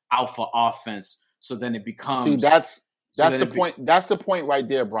his alpha offense. So then it becomes. See, that's the point. That's the point right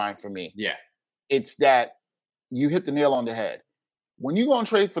there, Brian, for me. Yeah. It's that you hit the nail on the head. When you go and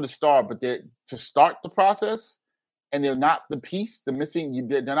trade for the star, but they're to start the process, and they're not the piece, they're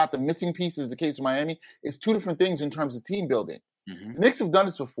not the missing piece, is the case with Miami. It's two different things in terms of team building. Mm-hmm. The Knicks have done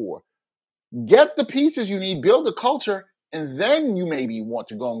this before. Get the pieces you need, build the culture, and then you maybe want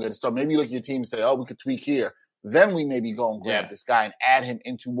to go and get a star. Maybe you look at your team and say, oh, we could tweak here. Then we maybe go and grab this guy and add him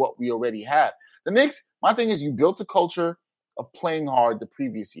into what we already have. The Knicks, my thing is you built a culture of playing hard the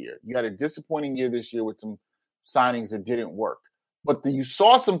previous year. You had a disappointing year this year with some signings that didn't work. But you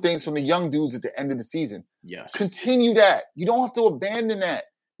saw some things from the young dudes at the end of the season. Yes. Continue that. You don't have to abandon that.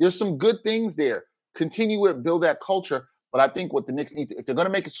 There's some good things there. Continue it, build that culture. But I think what the Knicks need to, if they're going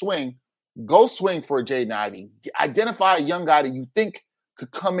to make a swing, go swing for a Jaden Ivey. Identify a young guy that you think could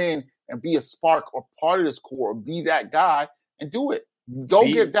come in and be a spark or part of this core or be that guy and do it. Go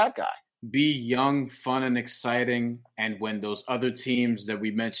get that guy. Be young, fun, and exciting. And when those other teams that we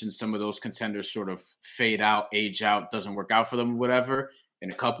mentioned, some of those contenders sort of fade out, age out, doesn't work out for them, whatever,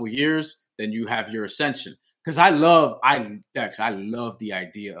 in a couple of years, then you have your ascension. Because I love the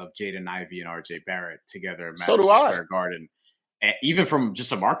idea of Jaden Ivey and RJ Barrett together at Madison Square Garden. And even from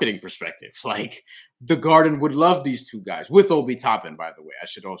just a marketing perspective, like the Garden would love these two guys with Obi Toppin, by the way. I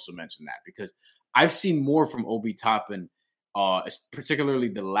should also mention that because I've seen more from Obi Toppin, particularly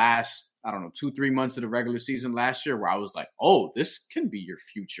the last, 2-3 months of the regular season last year, where I was like, oh, this can be your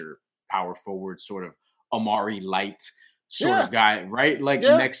future power forward, sort of Amari Light sort of guy, right? Like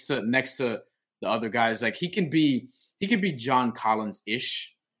next to the other guys, like he can be John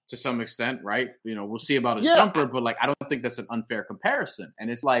Collins-ish to some extent, right? We'll see about his jumper, but like I don't think that's an unfair comparison.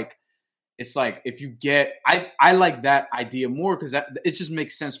 And it's like if you get, I like that idea more because it just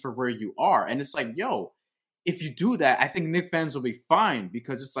makes sense for where you are. And it's like, yo, if you do that, I think Knicks fans will be fine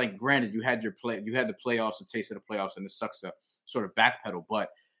because it's like, granted, you had the playoffs, a taste of the playoffs, and it sucks to sort of backpedal, but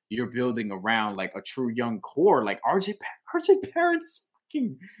you're building around like a true young core. Like RJ Barrett's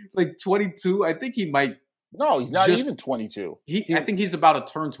fucking like 22. I think he might. No, he's not even 22. I think he's about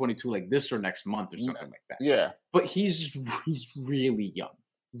to turn 22 like this or next month or something like that. Yeah. But he's really young.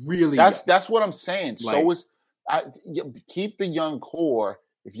 Really young. That's what I'm saying. Like, keep the young core.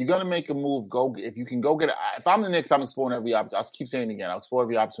 If you're going to make a move, if you can go get it. If I'm the Knicks, I'm exploring every opportunity. I'll keep saying it again. I'll explore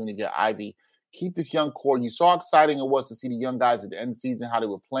every opportunity to get Ivy. Keep this young core. You saw how exciting it was to see the young guys at the end of the season, how they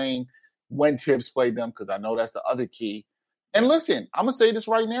were playing when Tibbs played them, because I know that's the other key. And listen, I'm going to say this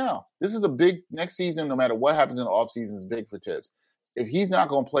right now. This is a big next season, no matter what happens in the offseason, is big for Tibbs. If he's not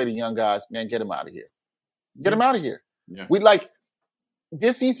going to play the young guys, man, get him out of here. Get him out of here. Yeah.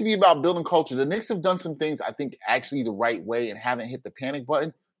 This needs to be about building culture. The Knicks have done some things, I think, actually the right way and haven't hit the panic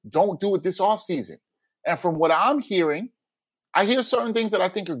button. Don't do it this offseason. And from what I'm hearing, I hear certain things that I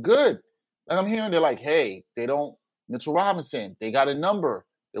think are good. Like I'm hearing they're like, hey, Mitchell Robinson, they got a number.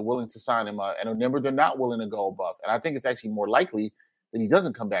 They're willing to sign him up. And a number they're not willing to go above. And I think it's actually more likely that he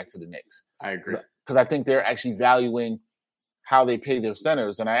doesn't come back to the Knicks. I agree. Because I think they're actually valuing how they pay their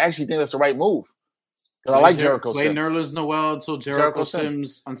centers. And I actually think that's the right move. Because I like Jericho Sims. Play Nerlens Noel until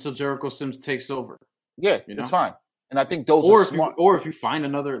Jericho Sims takes over. Yeah, it's fine. And I think those are smart. Or if you find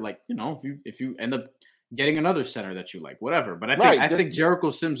another, if you end up getting another center that you like, whatever. But I think Jericho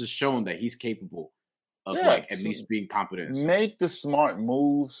Sims has shown that he's capable of at least being competent. Make the smart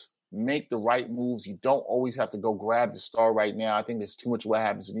moves. Make the right moves. You don't always have to go grab the star right now. I think there's too much of what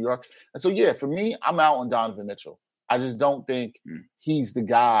happens in New York. And so, for me, I'm out on Donovan Mitchell. I just don't think he's the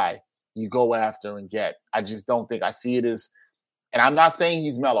guy you go after and get. I just don't think I see it as, and I'm not saying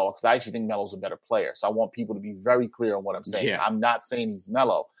he's Melo because I actually think Melo's a better player. So I want people to be very clear on what I'm saying. Yeah. I'm not saying he's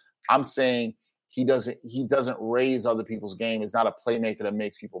Melo. I'm saying he doesn't raise other people's game. He's not a playmaker that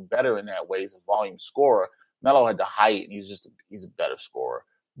makes people better in that way. He's a volume scorer. Melo had the height and he's a better scorer.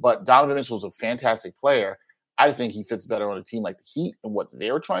 But Donovan Mitchell's a fantastic player. I just think he fits better on a team like the Heat and what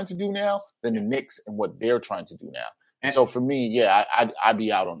they're trying to do now than the Knicks and what they're trying to do now. And so for me, I'd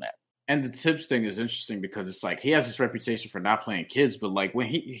be out on that. And the Tibbs thing is interesting because it's like he has this reputation for not playing kids, but like when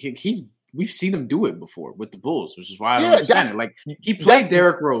we've seen him do it before with the Bulls, which is why I don't understand it. Like he played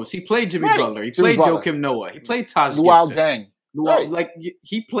Derrick Rose, he played Jimmy Butler, he played Joakim Noah, he played Taj Gibson. Like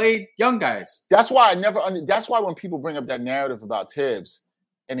he played young guys. That's why that's why when people bring up that narrative about Tibbs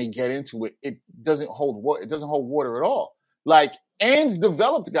and they get into it, it doesn't hold water. It doesn't hold water at all. Like Ainge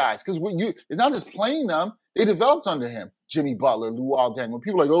developed guys because it's not just playing them; they developed under him. Jimmy Butler, Luol Deng. When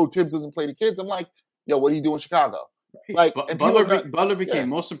people are like, oh, Tibbs doesn't play the kids, I'm like, yo, what do you do in Chicago? Like, Butler became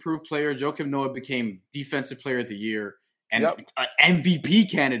most improved player. Joakim Noah became defensive player of the year and MVP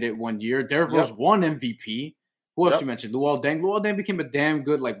candidate one year. Derrick Rose won MVP. Who else you mentioned? Luol Deng. Luol Deng became a damn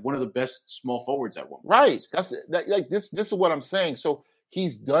good, like one of the best small forwards at one point. Right. This is what I'm saying. So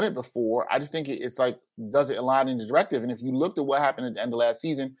he's done it before. I just think it's like, does it align in the directive? And if you looked at what happened at the end of last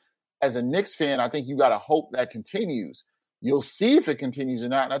season, as a Knicks fan, I think you got to hope that continues. You'll see if it continues or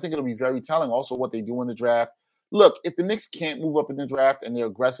not. And I think it'll be very telling also what they do in the draft. Look, if the Knicks can't move up in the draft and they're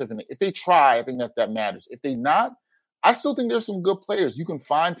aggressive, and if they try, I think that matters. If they not, I still think there's some good players. You can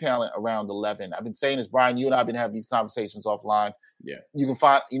find talent around 11. I've been saying this, Brian. You and I have been having these conversations offline. Yeah. You can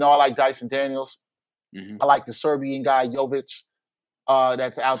find, I like Dyson Daniels. Mm-hmm. I like the Serbian guy, Jovic,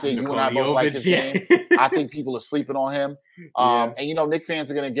 that's out there. You and I both like his game. I think people are sleeping on him. And, Knicks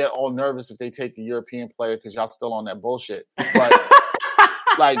fans are going to get all nervous if they take a European player because y'all still on that bullshit.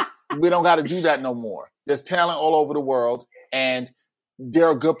 But, we don't got to do that no more. There's talent all over the world, and there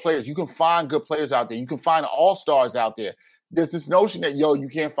are good players. You can find good players out there. You can find all-stars out there. There's this notion that, you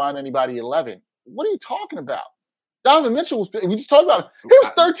can't find anybody at 11. What are you talking about? Donovan Mitchell we just talked about it. He was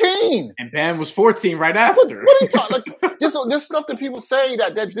 13. And Bam was 14 right after. What are you talking like? This stuff that people say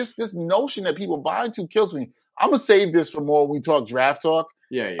that this notion that people buy into kills me. I'm going to save this for more when we talk draft talk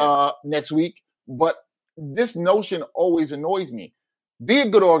next week. But this notion always annoys me. Be a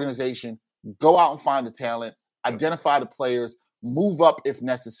good organization. Go out and find the talent. Identify the players. Move up if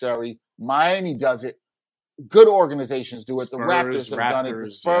necessary. Miami does it. Good organizations do it. The Raptors have done it. The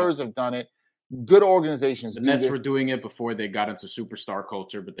Spurs have done it. Good organizations do this. The Nets were doing it before they got into superstar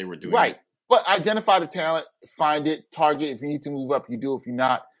culture, but they were doing it. Right. But identify the talent, find it, target. If you need to move up, you do. If you're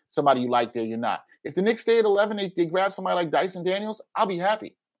not, somebody you like there, you're not. If the Knicks stay at 11, they grab somebody like Dyson Daniels, I'll be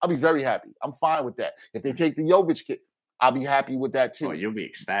happy. I'll be very happy. I'm fine with that. If they take the Jovic kid, I'll be happy with that too. Oh, you'll be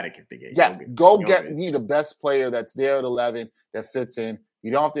ecstatic if they get go get me the best player that's there at 11 that fits in.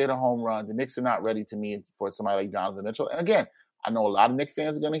 You don't have to hit a home run. The Knicks are not ready to me for somebody like Donovan Mitchell. And again, I know a lot of Knicks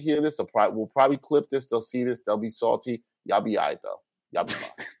fans are going to hear this. We'll probably clip this. They'll see this. They'll be salty. Y'all be all right, though. Y'all be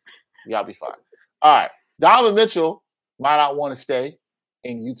fine. Y'all be fine. All right. Donovan Mitchell might not want to stay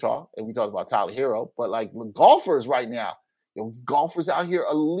in Utah. And we talked about Tyler Hero. But, golfers right now, golfers out here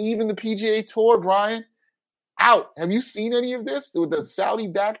are leaving the PGA Tour, Brian. Out. Have you seen any of this? With the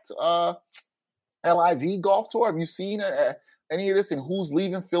Saudi-backed LIV golf tour? Have you seen any of this? And who's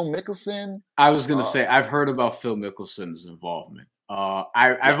leaving? Phil Mickelson? I was going to say, I've heard about Phil Mickelson's involvement.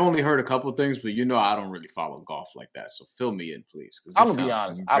 I've only heard a couple things, but I don't really follow golf like that. So fill me in, please. I'm going to be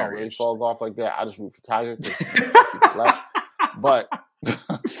honest. I don't really follow golf like that. I just root for Tiger. But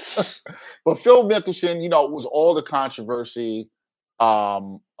Phil Mickelson, it was all the controversy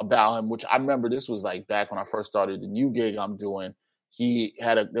about him, which I remember this was back when I first started the new gig I'm doing. There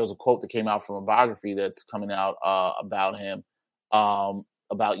was a quote that came out from a biography that's coming out about him,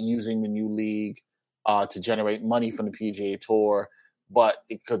 about using the new league to generate money from the PGA Tour, but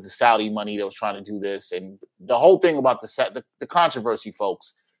because the Saudi money that was trying to do this, and the whole thing about the controversy,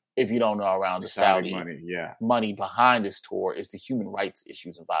 folks, if you don't know, around the Saudi money behind this tour is the human rights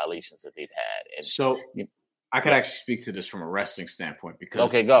issues and violations that they've had. And so I could actually speak to this from a wrestling standpoint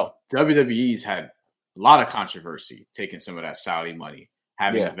because go. WWE's had a lot of controversy taking some of that Saudi money,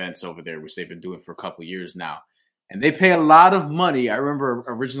 having events over there, which they've been doing for a couple of years now. And they pay a lot of money. I remember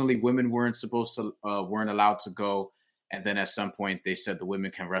originally women weren't allowed to go. And then at some point they said the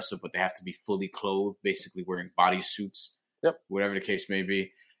women can wrestle, but they have to be fully clothed, basically wearing bodysuits, whatever the case may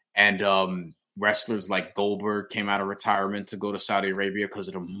be. And wrestlers like Goldberg came out of retirement to go to Saudi Arabia because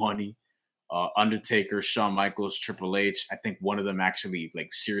of the money. Undertaker, Shawn Michaels, Triple H. I think one of them actually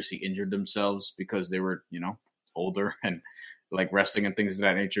seriously injured themselves because they were, older and wrestling and things of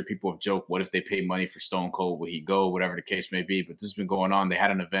that nature. People have joked, what if they paid money for Stone Cold? Will he go? Whatever the case may be. But this has been going on. They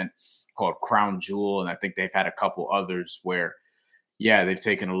had an event called Crown Jewel, and I think they've had a couple others where, they've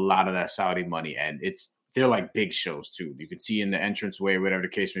taken a lot of that Saudi money, and they're big shows too. You can see in the entranceway, whatever the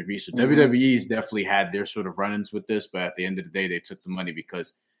case may be. So WWE's definitely had their sort of run-ins with this, but at the end of the day, they took the money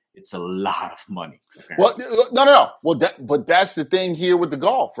because it's a lot of money. Apparently. Well, no. Well, but that's the thing here with the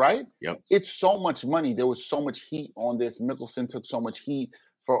golf, right? Yep. It's so much money. There was so much heat on this. Mickelson took so much heat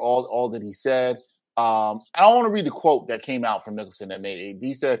for all that he said. I want to read the quote that came out from Mickelson that made it.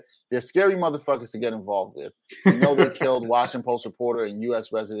 He said, "They're scary motherfuckers to get involved with. We know they killed Washington Post reporter and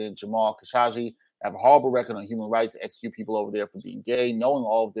U.S. resident Jamal Khashoggi, have a horrible record on human rights, execute people over there for being gay. Knowing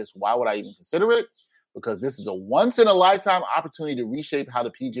all of this, why would I even consider it? Because this is a once-in-a-lifetime opportunity to reshape how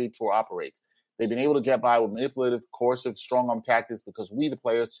the PGA Tour operates. They've been able to get by with manipulative, coercive, strong-arm tactics because we, the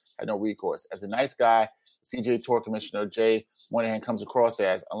players, had no recourse. As a nice guy, PGA Tour Commissioner Jay Monahan comes across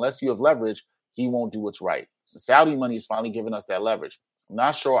as, unless you have leverage, he won't do what's right. The Saudi money is finally giving us that leverage. I'm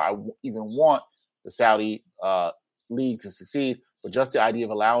not sure I even want the Saudi league to succeed, but just the idea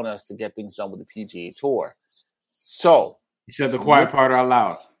of allowing us to get things done with the PGA Tour." So he said the quiet part out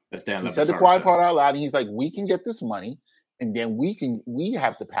loud. As Dan he Le said the Batard quiet says. part out loud, and he's like, we can get this money, and then we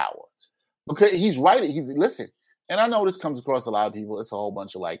have the power. Because he's right. Listen, and I know this comes across a lot of people. It's a whole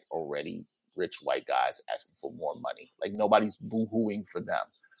bunch of like already rich white guys asking for more money. Like nobody's boo-hooing for them.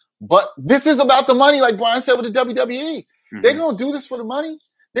 But this is about the money, like Brian said with the WWE. Mm-hmm. They're going to do this for the money.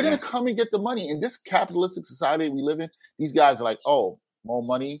 They're going to come and get the money. In this capitalistic society we live in, these guys are like, oh, more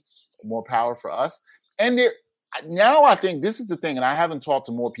money, more power for us. And now I think this is the thing, and I haven't talked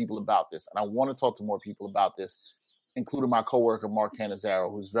to more people about this, and I want to talk to more people about this, including my coworker, Mark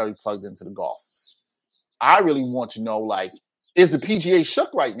Cannizzaro, who's very plugged into the golf. I really want to know, like, is the PGA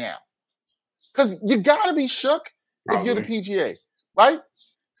shook right now? Because you got to be shook if you're the PGA, right?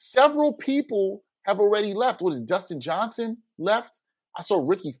 Several people have already left. What is it, Dustin Johnson left? I saw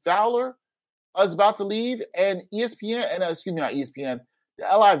Ricky Fowler is about to leave, and ESPN, not ESPN, the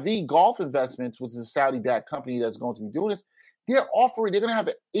LIV Golf Investments, which is a Saudi-backed company that's going to be doing this, they're going to have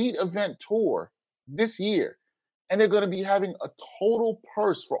an 8-event tour this year. And they're going to be having a total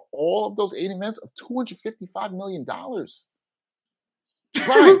purse for all of those 8 events of $255 million.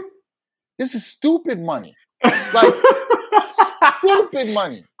 Right. This is stupid money. Like, stupid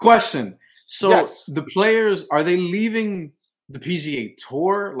money. Question. So the players, are they leaving the PGA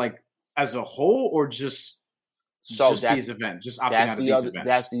Tour, like, as a whole, or just these events? Just opting out of these events?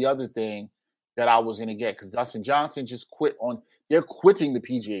 That's the other thing that I was going to get, because Dustin Johnson just quit they're quitting the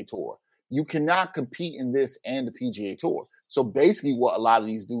PGA Tour. You cannot compete in this and the PGA Tour. So basically what a lot of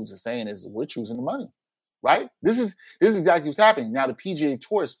these dudes are saying is we're choosing the money, right? This is exactly what's happening. Now the PGA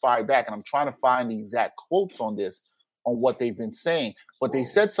Tour is fired back, and I'm trying to find the exact quotes on this, on what they've been saying. But they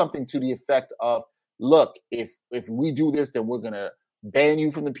said something to the effect of, look, if we do this, then we're going to ban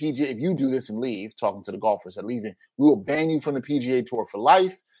you from the PGA. If you do this and leave, talking to the golfers that are leaving, we will ban you from the PGA Tour for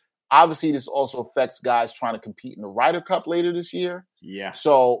life. Obviously, this also affects guys trying to compete in the Ryder Cup later this year. Yeah.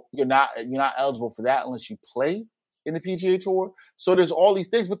 So you're not eligible for that unless you play in the PGA Tour. So there's all these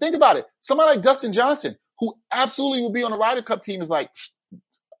things. But think about it. Somebody like Dustin Johnson, who absolutely will be on the Ryder Cup team, is like,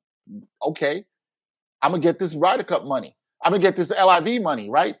 okay, I'm going to get this Ryder Cup money. I'm going to get this LIV money,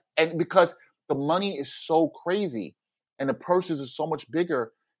 right? And because the money is so crazy and the purses are so much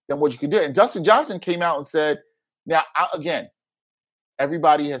bigger than what you can do. And Dustin Johnson came out and said, now, again,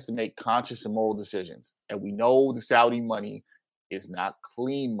 everybody has to make conscious and moral decisions. And we know the Saudi money is not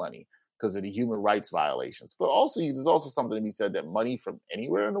clean money because of the human rights violations. But also, there's also something to be said that money from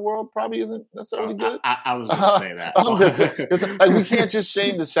anywhere in the world probably isn't necessarily good. I was going to say that. Like, we can't just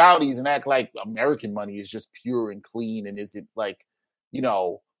shame the Saudis and act like American money is just pure and clean and is it like,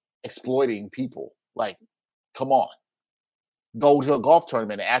 exploiting people. Like, come on. Go to a golf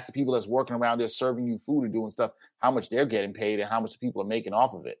tournament and ask the people that's working around there serving you food and doing stuff how much they're getting paid and how much the people are making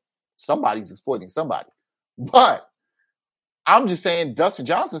off of it. Somebody's exploiting somebody. But I'm just saying, Dustin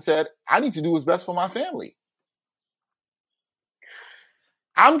Johnson said, I need to do what's best for my family.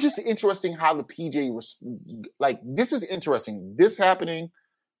 I'm just interested how the PGA was like, this is interesting. This happening,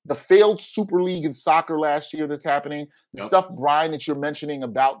 the failed Super League in soccer last year that's happening, the stuff, Brian, that you're mentioning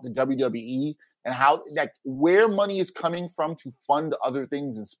about the WWE, and how, like, where money is coming from to fund other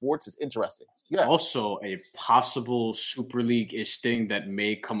things in sports is interesting. Yeah. Also, a possible Super League-ish thing that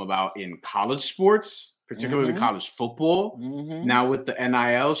may come about in college sports, particularly college football. Now with the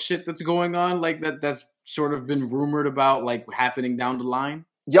NIL shit that's going on, like that's sort of been rumored about, like, happening down the line.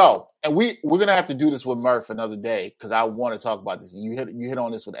 Yo, and we're gonna have to do this with Murph another day because I want to talk about this. You hit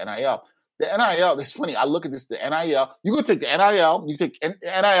on this with NIL. The NIL, it's funny. I look at this, the NIL. You can take the NIL, you take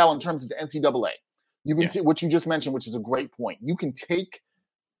NIL in terms of the NCAA. You can see what you just mentioned, which is a great point. You can take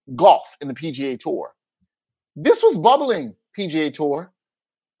golf in the PGA Tour. This was bubbling PGA Tour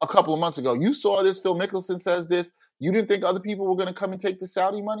a couple of months ago. You saw this. Phil Mickelson says this. You didn't think other people were going to come and take the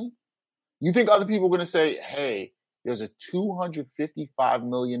Saudi money? You think other people were going to say, hey, there's a $255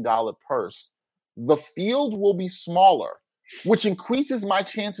 million purse. The field will be smaller, which increases my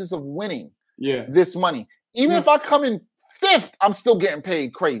chances of winning this money. Even if I come in 5th, I'm still getting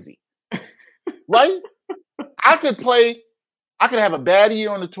paid crazy. Right? I could have a bad year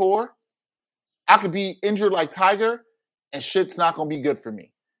on the tour. I could be injured like Tiger, and shit's not going to be good for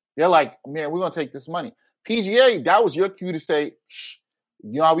me. They're like, man, we're going to take this money. PGA, that was your cue to say,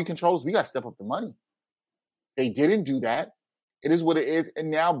 you know how we control this? We got to step up the money. They didn't do that. It is what it is.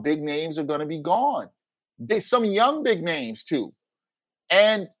 And now big names are going to be gone. There's some young big names too.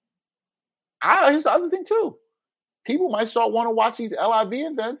 And here's the other thing too. People might start wanting to watch these LIV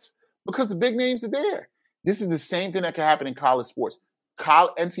events because the big names are there. This is the same thing that can happen in college sports.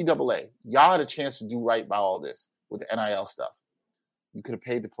 NCAA, y'all had a chance to do right by all this with the NIL stuff. You could have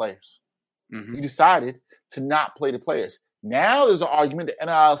paid the players. You decided to not play the players. Now there's an argument that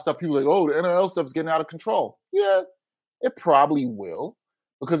NIL stuff, people are like, oh, the NIL stuff is getting out of control. Yeah, it probably will,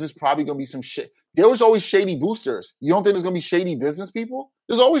 because it's probably going to be some shit. There was always shady boosters. You don't think there's going to be shady business people?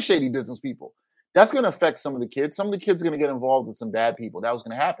 There's always shady business people. That's going to affect some of the kids. Some of the kids are going to get involved with some bad people. That was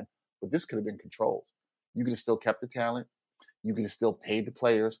going to happen. But this could have been controlled. You could have still kept the talent. You could have still paid the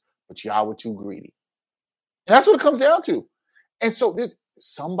players, but y'all were too greedy. And that's what it comes down to. And so there's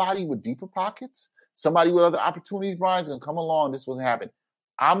somebody with deeper pockets, somebody with other opportunities, Brian's going to come along. This wasn't happening.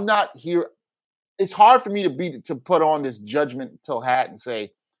 I'm not here. It's hard for me to put on this judgmental hat and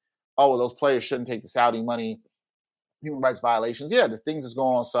say, oh, well, those players shouldn't take the Saudi money, human rights violations. Yeah, there's things that's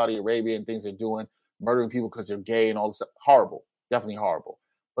going on in Saudi Arabia and things they're doing, murdering people because they're gay and all this stuff. Horrible. Definitely horrible.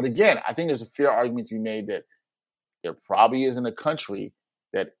 But again, I think there's a fair argument to be made that there probably isn't a country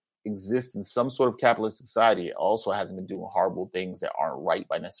that exists in some sort of capitalistic society. It also hasn't been doing horrible things that aren't right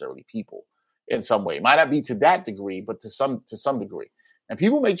by necessarily people in some way. It might not be to that degree, but to some degree. And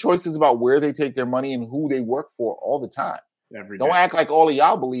people make choices about where they take their money and who they work for all the time. Don't act like all of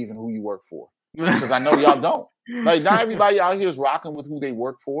y'all believe in who you work for, because I know y'all don't. Like, not everybody out here is rocking with who they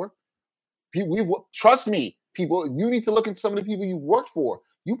work for. Trust me, people, you need to look at some of the people you've worked for.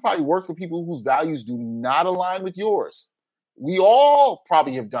 You probably work for people whose values do not align with yours. We all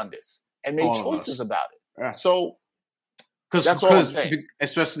probably have done this and made choices about it. Yeah. So that's all I'm saying.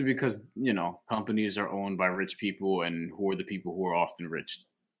 Especially because, companies are owned by rich people, and who are the people who are often rich?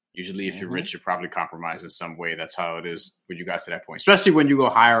 Usually, if you're rich, you're probably compromised in some way. That's how it is with you guys to that point, especially when you go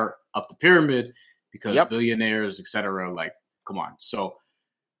higher up the pyramid, because billionaires, et cetera, like, come on. So,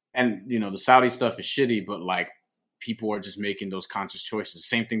 and, the Saudi stuff is shitty, but like, people are just making those conscious choices.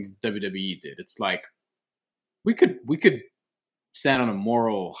 Same thing WWE did. It's like, we could stand on a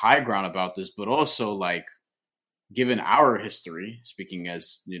moral high ground about this, but also, like, given our history, speaking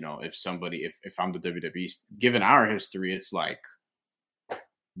as, if I'm the WWE, given our history, it's like,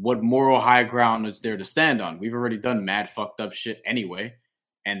 what moral high ground is there to stand on? We've already done mad fucked up shit anyway.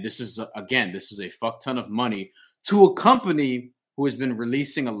 And this is a fuck ton of money to a company who has been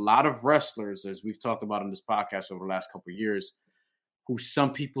releasing a lot of wrestlers, as we've talked about on this podcast over the last couple of years, who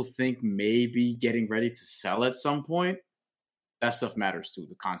some people think may be getting ready to sell at some point. That stuff matters too,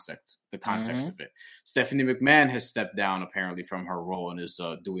 the context of it. Stephanie McMahon has stepped down apparently from her role and is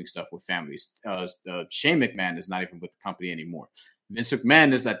doing stuff with families. Shane McMahon is not even with the company anymore. Vince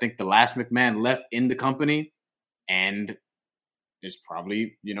McMahon is, I think, the last McMahon left in the company, and is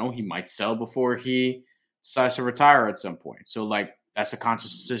probably, he might sell before he decides to retire at some point. So, like, that's a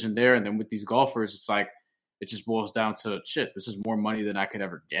conscious decision there. And then with these golfers, it's like, it just boils down to, shit, this is more money than I could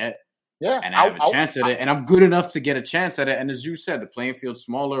ever get. Yeah, and I have a chance at it, and I'm good enough to get a chance at it. And as you said, the playing field's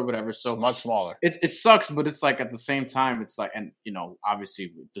smaller or whatever. So much smaller. It sucks, but it's like, at the same time, it's like, and obviously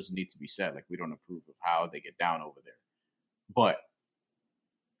it doesn't need to be said. Like, we don't approve of how they get down over there. But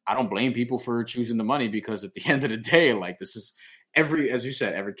I don't blame people for choosing the money, because at the end of the day, like, this is as you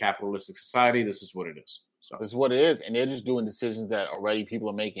said, every capitalistic society, this is what it is. So this is what it is. And they're just doing decisions that already people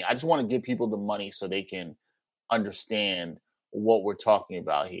are making. I just want to give people the money so they can understand what we're talking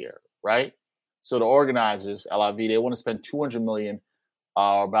about here. Right? So the organizers, LIV, they want to spend $200 million,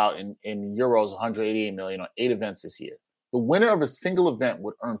 about in euros, 188 million on 8 events this year. The winner of a single event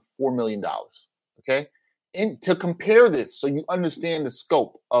would earn $4 million. Okay? And to compare this, so you understand the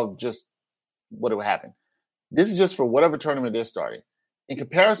scope of just what would happen. This is just for whatever tournament they're starting. In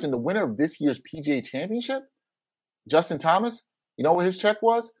comparison, the winner of this year's PGA Championship, Justin Thomas, you know what his check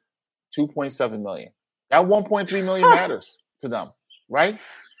was? $2.7 million. That $1.3 million matters to them, right?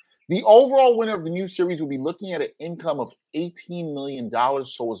 The overall winner of the new series will be looking at an income of $18 million,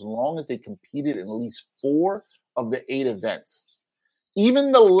 so as long as they competed in at least 4 of the 8 events.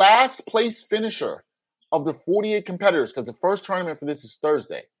 Even the last place finisher of the 48 competitors, because the first tournament for this is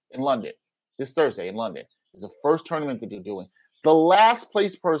Thursday in London. This Thursday in London is the first tournament that they're doing. The last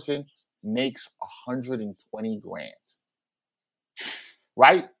place person makes $120,000,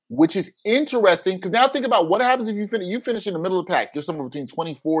 right? Which is interesting, because now think about what happens if you finish in the middle of the pack. You're somewhere between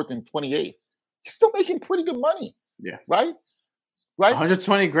 24th and 28th. You're still making pretty good money. Yeah. Right?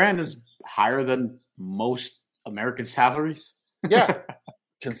 $120,000 is higher than most American salaries. Yeah.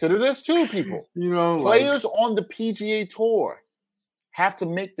 Consider this too, people. Players on the PGA Tour have to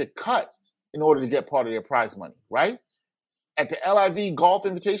make the cut in order to get part of their prize money, right? At the LIV Golf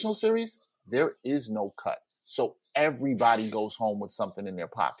Invitational Series, there is no cut. So everybody goes home with something in their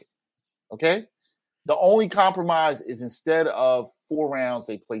pocket. Okay? The only compromise is instead of 4 rounds,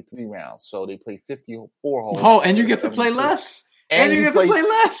 they play 3 rounds. So they play 54 holes. Oh, and you get to play less. And you get to play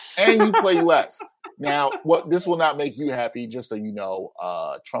less. And you play less. Now, this will not make you happy, just so you know.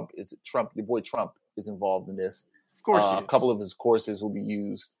 Your boy Trump is involved in this. Of course, a couple of his courses will be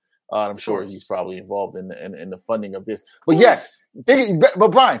used. I'm sure he's probably involved in the funding of this. But yes,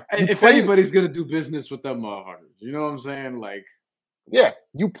 but Brian, if anybody's gonna do business with them motherfuckers, you know what I'm saying? Like, yeah,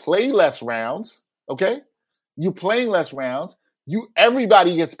 you play less rounds. Okay, you playing less rounds.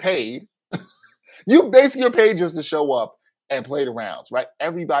 Everybody gets paid. You basically are paid just to show up and play the rounds, right?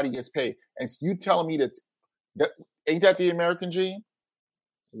 Everybody gets paid, and you telling me that ain't that the American dream?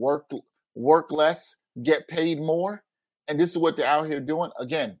 Work less, get paid more. And this is what they're out here doing.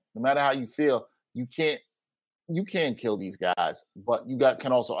 Again, no matter how you feel, you can't kill these guys, but you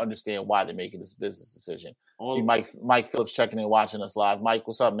can also understand why they're making this business decision. See Mike Phillips checking in, watching us live. Mike,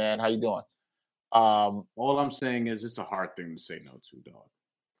 what's up, man? How you doing? All I'm saying is it's a hard thing to say no to, dog.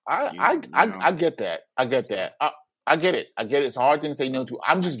 I get that. I get that. I get it. It's a hard thing to say no to.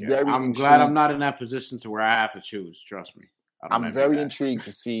 I'm glad I'm not in that position to where I have to choose. Trust me. I'm very intrigued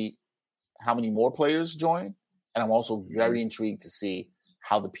to see how many more players join. And I'm also very intrigued to see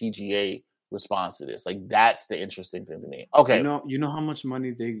how the PGA responds to this. Like, that's the interesting thing to me. Okay. You know how much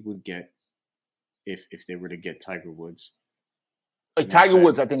money they would get if they were to get Tiger Woods? Like, Tiger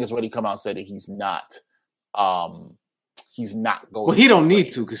Woods, I think, has already come out and said that he's not going. Well, he don't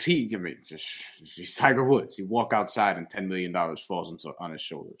need to, because he's Tiger Woods. He walk outside and $10 million falls on his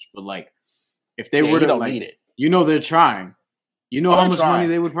shoulders. But like, if they were to need it, they're trying. You know how much money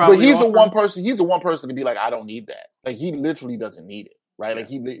they would probably. But he's offer? He's the one person to be like, I don't need that. Like, he literally doesn't need it, right? Yeah. Like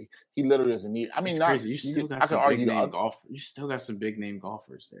he literally doesn't need it. I mean, crazy. You still got some big name golfers. You still got some big name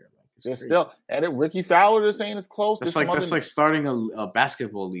golfers there. Like, there's still, and Ricky Fowler is saying it's close. That's like starting a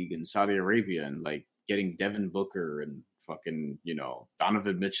basketball league in Saudi Arabia and like getting Devin Booker and fucking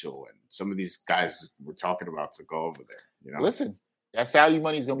Donovan Mitchell and some of these guys we're talking about to go over there. Listen. That Saudi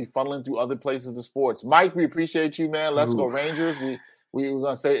money is going to be funneling through other places of sports. Mike, we appreciate you, man. Let's go Rangers. We were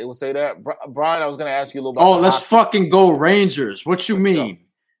going to say that. Brian, I was going to ask you a little about let's fucking go Rangers. What you mean?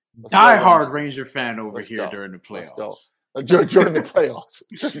 Die-hard Ranger fan over here during the playoffs. During the playoffs.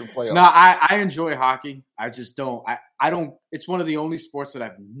 No, I enjoy hockey. I just don't. I don't. It's one of the only sports that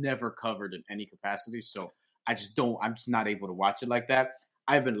I've never covered in any capacity. So I'm just not able to watch it like that.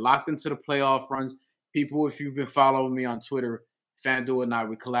 I've been locked into the playoff runs. People, if you've been following me on Twitter, FanDuel and I,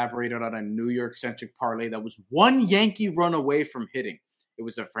 we collaborated on a New York-centric parlay that was one Yankee run away from hitting. It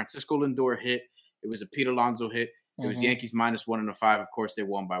was a Francisco Lindor hit. It was a Pete Alonso hit. It was Yankees -1 and a 5. Of course, they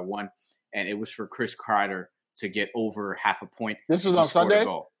won by 1. And it was for Chris Kreider to get over half a point. This was on Sunday? This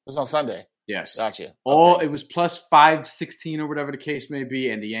was on Sunday. Yes. Gotcha. It was plus 516 or whatever the case may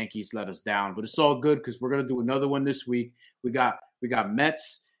be, and the Yankees let us down. But it's all good because we're going to do another one this week. We got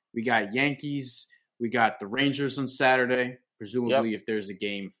Mets. We got Yankees. We got the Rangers on Saturday. Presumably, if there's a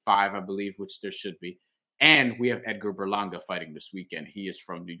game 5, I believe, which there should be. And we have Edgar Berlanga fighting this weekend. He is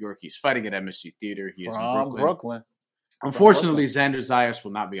from New York. He's fighting at MSG Theater. He is from Brooklyn. Unfortunately, Xander Zayas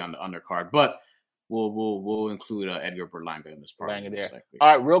will not be on the undercard, but we'll include Edgar Berlanga in this part. All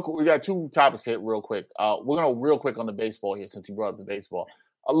right, real quick. We got 2 topics here real quick. We're going to real quick on the baseball here since you brought up the baseball.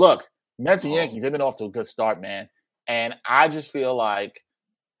 Look, Mets and Yankees, they've been off to a good start, man. And I just feel like,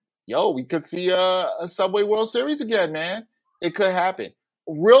 we could see a Subway World Series again, man. It could happen.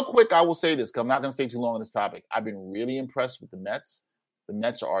 Real quick, I will say this, because I'm not going to stay too long on this topic. I've been really impressed with the Mets. The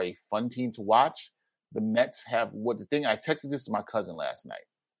Mets are a fun team to watch. The Mets have I texted this to my cousin last night.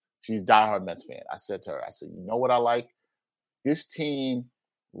 She's a diehard Mets fan. I said to her, you know what I like? This team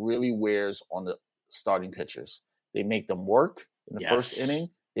really wears on the starting pitchers. They make them work in the first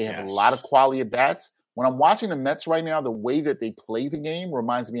inning. They have a lot of quality at bats. When I'm watching the Mets right now, the way that they play the game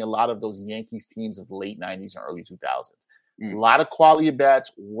reminds me a lot of those Yankees teams of the late 90s and early 2000s. A lot of quality at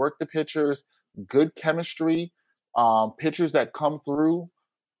bats, work the pitchers, good chemistry, pitchers that come through.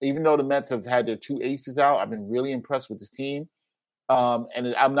 Even though the Mets have had their 2 aces out, I've been really impressed with this team.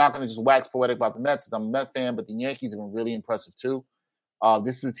 And I'm not going to just wax poetic about the Mets, because I'm a Mets fan, but the Yankees have been really impressive too.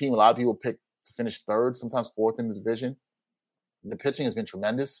 This is a team a lot of people pick to finish 3rd, sometimes 4th in the division. The pitching has been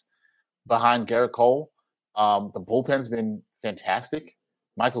tremendous behind Garrett Cole. The bullpen's been fantastic.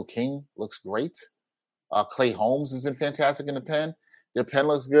 Michael King looks great. Clay Holmes has been fantastic in the pen. Their pen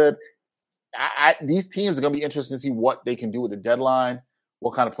looks good. These teams are going to be interested to see what they can do with the deadline,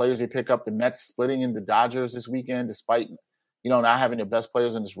 what kind of players they pick up. The Mets splitting in the Dodgers this weekend, despite not having their best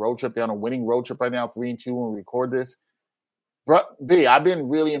players on this road trip. They're on a winning road trip right now, 3-2 when we record this. I've been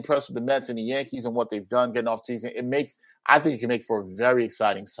really impressed with the Mets and the Yankees and what they've done getting off season. I think it can make for a very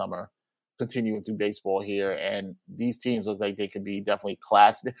exciting summer continuing through baseball here. And these teams look like they could be definitely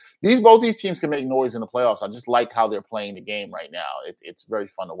class. Both these teams can make noise in the playoffs. I just like how they're playing the game right now. It's very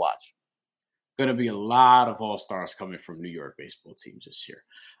fun to watch. going to be a lot of all-stars coming from New York baseball teams this year.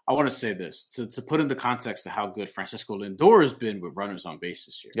 I want to say this to put into context of how good Francisco Lindor has been with runners on base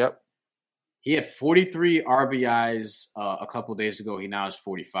this year. Yep. He had 43 RBIs a couple days ago. He now has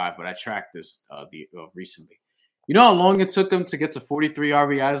 45, but I tracked this recently. You know how long it took him to get to 43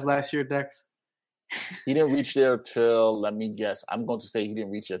 RBIs last year, Dex? He didn't reach there till, let me guess, I'm going to say he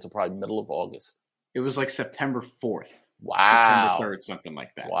didn't reach there till probably middle of August. It was like September 4th. Wow. September 3rd, something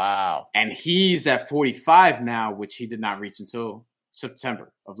like that. Wow. And he's at 45 now, which he did not reach until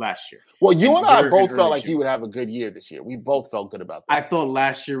September of last year. Well, you and I both felt like he would have a good year this year. We both felt good about that. I thought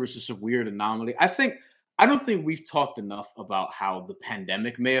last year was just a weird anomaly. I don't think we've talked enough about how the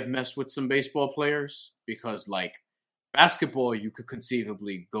pandemic may have messed with some baseball players, because like basketball, you could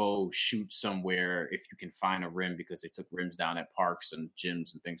conceivably go shoot somewhere if you can find a rim, because they took rims down at parks and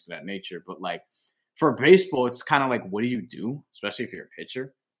gyms and things of that nature. But like for baseball, it's kind of like, what do you do? Especially if you're a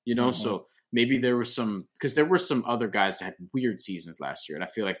pitcher, you know? Mm-hmm. So maybe there were some other guys that had weird seasons last year. And I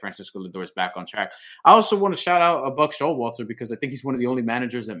feel like Francisco Lindor is back on track. I also want to shout out Buck Showalter, because I think he's one of the only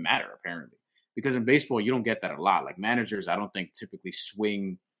managers that matter, apparently. Because in baseball, you don't get that a lot. Like managers, I don't think typically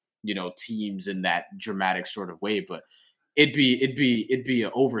swing, you know, teams in that dramatic sort of way. But it'd be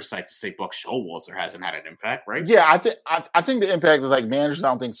an oversight to say Buck Showalter hasn't had an impact, right? Yeah, I think the impact is like managers. I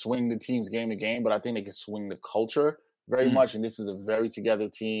don't think swing the teams game to game, but I think they can swing the culture very much. And this is a very together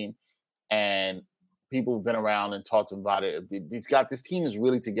team, and people have been around and talked about it. This team is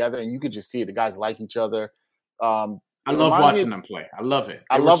really together, and you could just see it. The guys like each other. I love watching them play. I love it.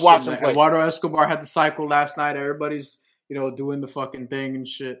 I love watching them play. Eduardo Escobar had the cycle last night. Everybody's, you know, doing the fucking thing and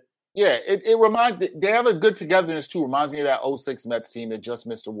shit. Yeah, they have a good togetherness too. Reminds me of that 06 Mets team that just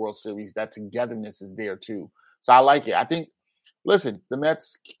missed the World Series. That togetherness is there too. So I like it. I think, listen, the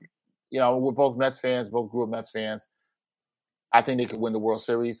Mets, you know, we're both Mets fans, both grew up Mets fans. I think they could win the World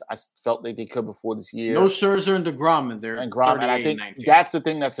Series. I felt like they could before this year. No Scherzer and DeGrom in there. And I think 19. That's the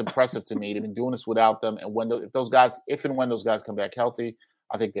thing that's impressive to me. They've been doing this without them. And if and when those guys come back healthy,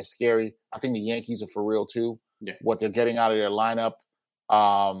 I think they're scary. I think the Yankees are for real too. Yeah. What they're getting out of their lineup.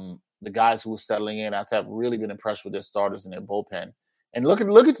 The guys who are settling in, I've really been impressed with their starters and their bullpen. And look at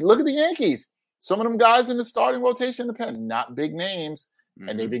the Yankees. Some of them guys in the starting rotation in the pen, not big names,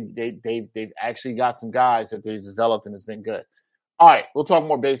 and they've actually got some guys that they've developed, and it's been good. All right, we'll talk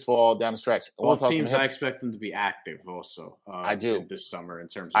more baseball down the stretch. Both teams, I expect them to be active also. I do this summer in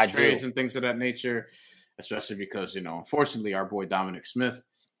terms of trades and things of that nature, especially because, you know, unfortunately, our boy Dominic Smith.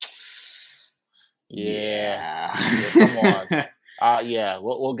 Yeah, come on.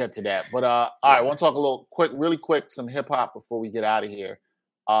 We'll get to that. But all right, I want to talk really quick, some hip hop before we get out of here.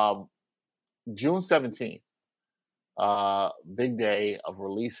 June 17th, big day of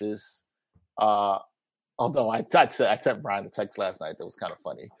releases. Although I sent Brian a text last night that was kind of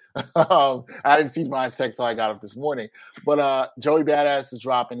funny. I didn't see Brian's text until I got up this morning. But Joey Badass is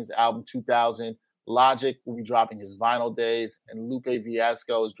dropping his album 2000. Logic will be dropping his Vinyl Days, and Lupe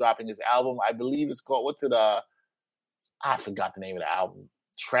Fiasco is dropping his album. I believe it's called, I forgot the name of the album.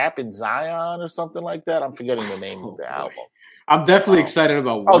 Trap in Zion or something like that. I'm forgetting the name of the album. I'm definitely excited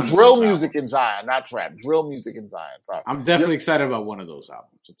about one. Drill Music in Zion, not Trap. Drill Music in Zion. Sorry. I'm definitely excited about one of those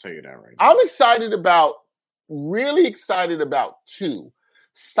albums. I'll tell you that right now. I'm really excited about two.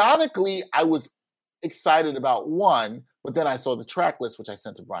 Sonically, I was excited about one, but then I saw the track list, which I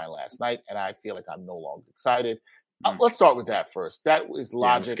sent to Brian last night, and I feel like I'm no longer excited. Let's start with that first. That is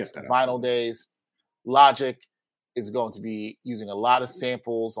Logic's Vinyl Days. Logic is going to be using a lot of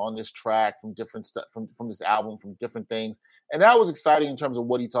samples on this track from different stuff from this album, from different things. And that was exciting in terms of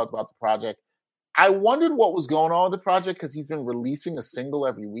what he talked about the project. I wondered what was going on with the project because he's been releasing a single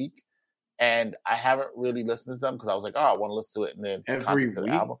every week. And I haven't really listened to them because I was like, I want to listen to it. And then every week? The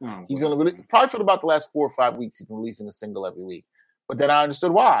album. He's been probably for about the last 4 or 5 weeks, he's been releasing a single every week. But then I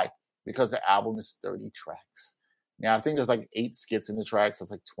understood why. Because the album is 30 tracks. Now, I think there's like 8 skits in the tracks. So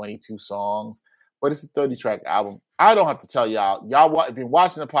it's like 22 songs. But it's a 30-track album. I don't have to tell y'all. Y'all have been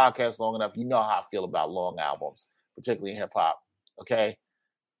watching the podcast long enough. You know how I feel about long albums, particularly in hip-hop. Okay?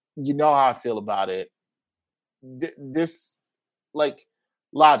 You know how I feel about it. This, like,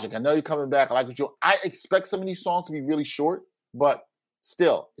 Logic, I know you're coming back. I like what I expect some of these songs to be really short, but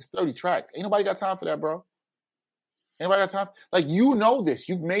still, it's 30 tracks. Ain't nobody got time for that, bro. Anybody got time? Like, you know this.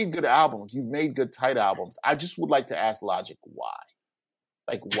 You've made good albums. You've made good, tight albums. I just would like to ask Logic why.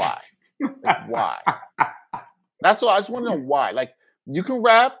 Like, why? Like, why? That's all. I just want to know why. Like, you can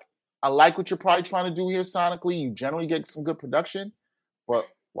rap. I like what you're probably trying to do here sonically. You generally get some good production, but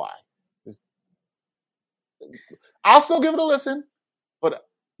why? I'll still give it a listen. But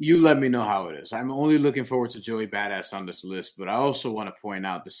You let me know how it is. I'm only looking forward to Joey Badass on this list, but I also want to point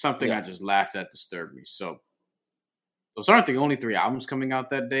out there's something I just laughed at disturbed me. So those aren't the only 3 albums coming out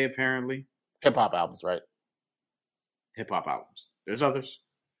that day, apparently. Hip-hop albums, right? Hip-hop albums. There's others.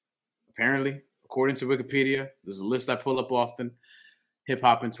 Apparently, according to Wikipedia, there's a list I pull up often.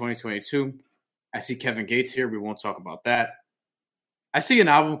 Hip-hop in 2022. I see Kevin Gates here. We won't talk about that. I see an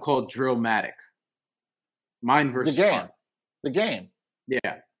album called Drillmatic. Mind versus Fun. The game.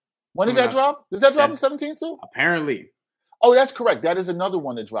 Yeah. When does that drop? Does that drop in 17 too? Apparently. Oh, that's correct. That is another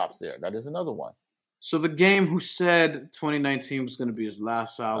one that drops there. That is another one. So The Game, who said 2019 was going to be his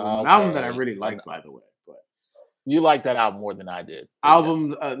last album. An album that I really liked, by the way. But you like that album more than I did.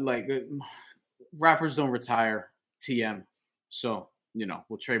 Album, rappers don't retire, TM. So,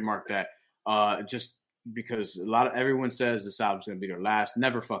 we'll trademark that. Just because everyone says this album's going to be their last.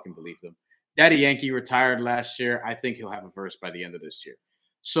 Never fucking believe them. Daddy Yankee retired last year. I think he'll have a verse by the end of this year.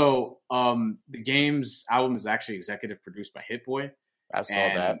 So The Game's album is actually executive produced by Hit Boy. I saw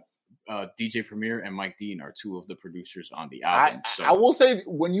that. DJ Premier and Mike Dean are 2 of the producers on the album. I will say,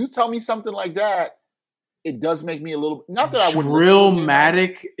 when you tell me something like that, it does make me a little. Not that I would.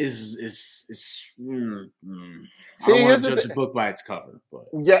 Drillmatic is. See, I don't want to judge a book by its cover, but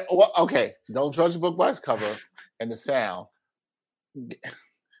yeah. Well, okay. Don't judge a book by its cover and the sound.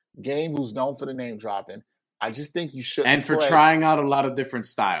 Game, who's known for the name dropping. I just think you shouldn't. And for trying out a lot of different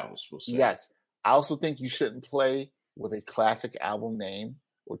styles. We'll say. Yes, I also think you shouldn't play with a classic album name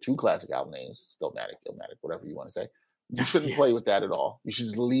or 2 classic album names. Stillmatic, Illmatic, whatever you want to say. You shouldn't play with that at all. You should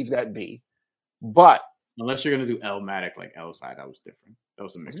just leave that be. But unless you're going to do Elmatic, like L-Side, that was different. That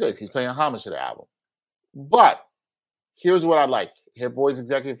was a mix. Good. He's playing homage to the album. But here's what I like. Hit Boy's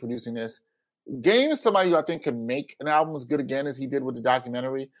executive producing this. Game is somebody who I think can make an album as good again as he did with the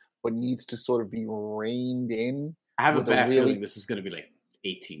documentary, but needs to sort of be reined in. I have a bad feeling this is going to be like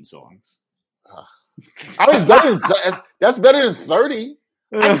 18 songs. I mean, that's better than 30.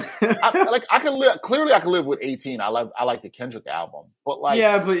 I can live with 18. I like the Kendrick album, but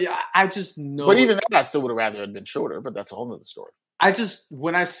I just know. But even that, I still would have rather it been shorter. But that's a whole other story.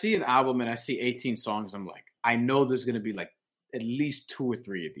 When I see an album and I see 18 songs, I'm like, I know there's going to be like at least 2 or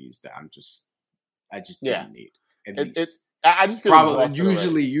 3 of these that I just didn't need. I just feel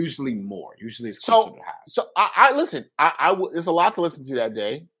probably usually more. Usually it's closer to half. So I listen. There's a lot to listen to that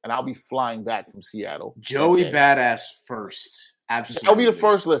day, and I'll be flying back from Seattle. Joey Badass first. Absolutely. That'll be the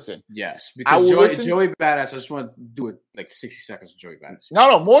first listen. Yes, because Joey Badass. I just want to do it like 60 seconds of Joey Badass.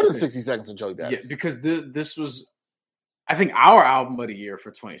 No, more than 60 seconds of Joey Badass. Yeah, because this was, I think, our album of the year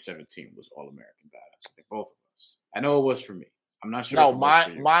for 2017 was All American Badass. I think both of us. I know it was for me. I'm not sure. No,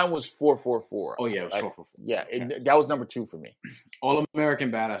 mine was 444. Oh yeah, it was 444. Yeah, that was number 2 for me. All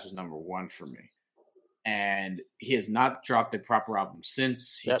American Badass was number 1 for me. And he has not dropped a proper album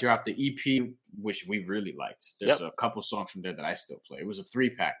since. He dropped the EP, which we really liked. There's a couple songs from there that I still play. It was a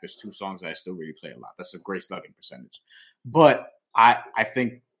 3-pack. There's 2 songs that I still really play a lot. That's a great slugging percentage. But I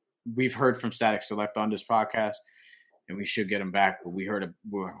think we've heard from Static Select on this podcast, and we should get him back. But we heard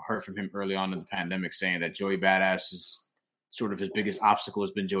from him early on in the pandemic saying that Joey Badass is sort of his biggest obstacle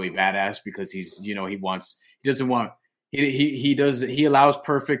has been Joey Badass because he allows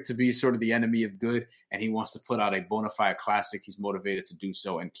perfect to be sort of the enemy of good, and he wants to put out a bona fide classic. He's motivated to do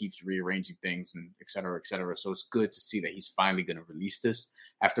so and keeps rearranging things and et cetera, et cetera. So it's good to see that he's finally going to release this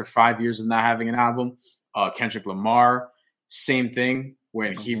after 5 years of not having an album. Kendrick Lamar, same thing.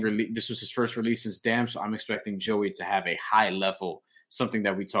 When this was his first release since Damn, so I'm expecting Joey to have a high level, something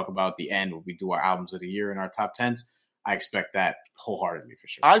that we talk about at the end when we do our albums of the year in our top 10s. I expect that wholeheartedly for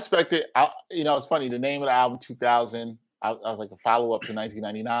sure. I expect it. It's funny. The name of the album, 2000, I was like a follow-up to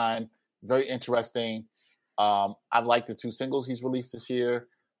 1999. Very interesting. I've liked the 2 singles he's released this year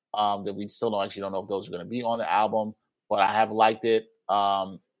that we still don't know if those are going to be on the album, but I have liked it.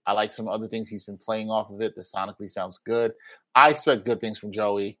 I like some other things he's been playing off of it that sonically sounds good. I expect good things from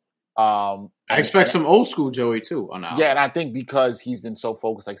Joey. I expect some old school Joey too on the album. Yeah, and I think because he's been so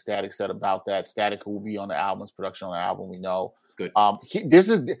focused, like Static said about that, Static will be on the album's production on the album. We know. Good. I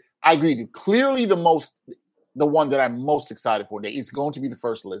agree. Clearly, the one that I'm most excited for. It's going to be the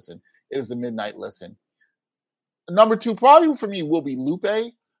first listen. It is the midnight listen. Number 2, probably for me, will be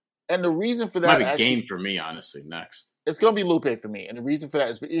Lupe, and the reason for that might be Game for me, honestly. Next, it's going to be Lupe for me, and the reason for that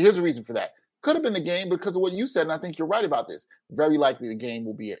is here's the reason for that. Could have been the Game because of what you said, and I think you're right about this. Very likely the Game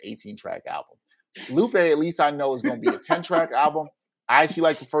will be an 18-track album. Lupe, at least I know, is going to be a 10-track album. I actually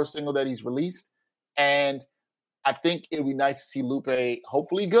like the first single that he's released, and I think it would be nice to see Lupe,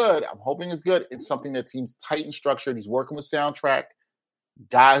 hopefully good. I'm hoping it's good. It's something that seems tight and structured. He's working with Soundtrack,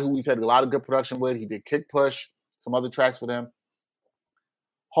 guy who he's had a lot of good production with. He did Kick Push, some other tracks with him.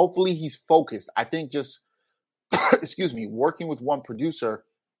 hopefully he's focused. I think just, excuse me, working with one producer,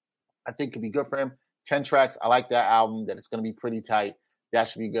 I think could be good for him. 10 tracks. I like that album, that it's going to be pretty tight. That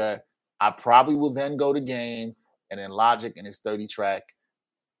should be good. I probably will then go to Game, and then Logic and his 30-track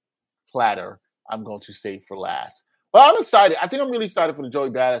platter I'm going to save for last. But I'm excited. I think I'm really excited for the Joey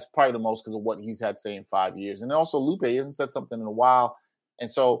Badass, probably the most because of what he's had to say in 5 years. And also Lupe hasn't said something in a while.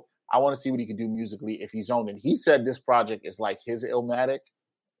 And so I want to see what he can do musically if he's owned it. He said this project is like his Illmatic.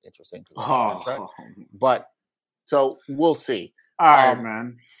 Interesting. But so we'll see. All right,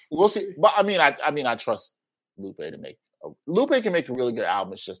 man. We'll see. But I mean, I trust Lupe to make. Lupe can make a really good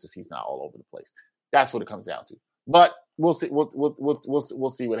album. It's just if he's not all over the place. That's what it comes down to. But we'll see. We'll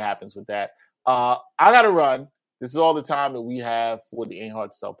see what happens with that. I gotta run. This is all the time that we have for the Ain't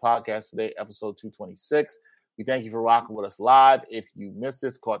Hard to Sell podcast today, episode 226. We thank you for rocking with us live. If you missed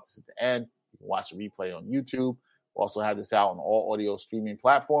this, caught this at the end, you can watch a replay on YouTube. We'll also have this out on all audio streaming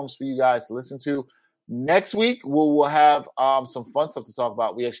platforms for you guys to listen to. Next week, we'll have some fun stuff to talk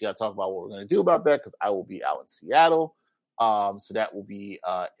about. We actually got to talk about what we're going to do about that because I will be out in Seattle. So that will be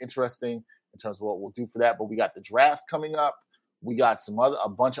interesting in terms of what we'll do for that. But we got the draft coming up. We got a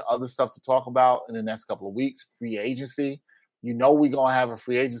bunch of other stuff to talk about in the next couple of weeks. Free agency. You know we're going to have a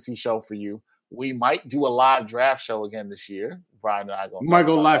free agency show for you. We might do a live draft show again this year. Brian and I going to might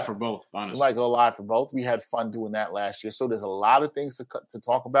go live for both, honestly. We might go live for both. We had fun doing that last year. So there's a lot of things to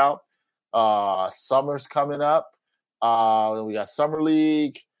talk about. Summer's coming up. We got Summer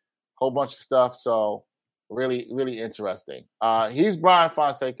League, whole bunch of stuff. So really, really interesting. He's Brian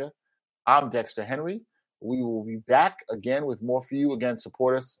Fonseca. I'm Dexter Henry. We will be back again with more for you. Again,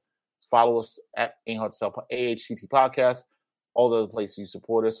 support us. Follow us at Ain't Hard to Sell AHTT Podcast. All the other places you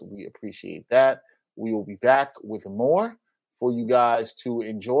support us, we appreciate that. We will be back with more for you guys to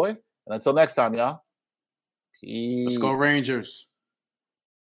enjoy. And until next time, y'all. Peace. Let's go Rangers.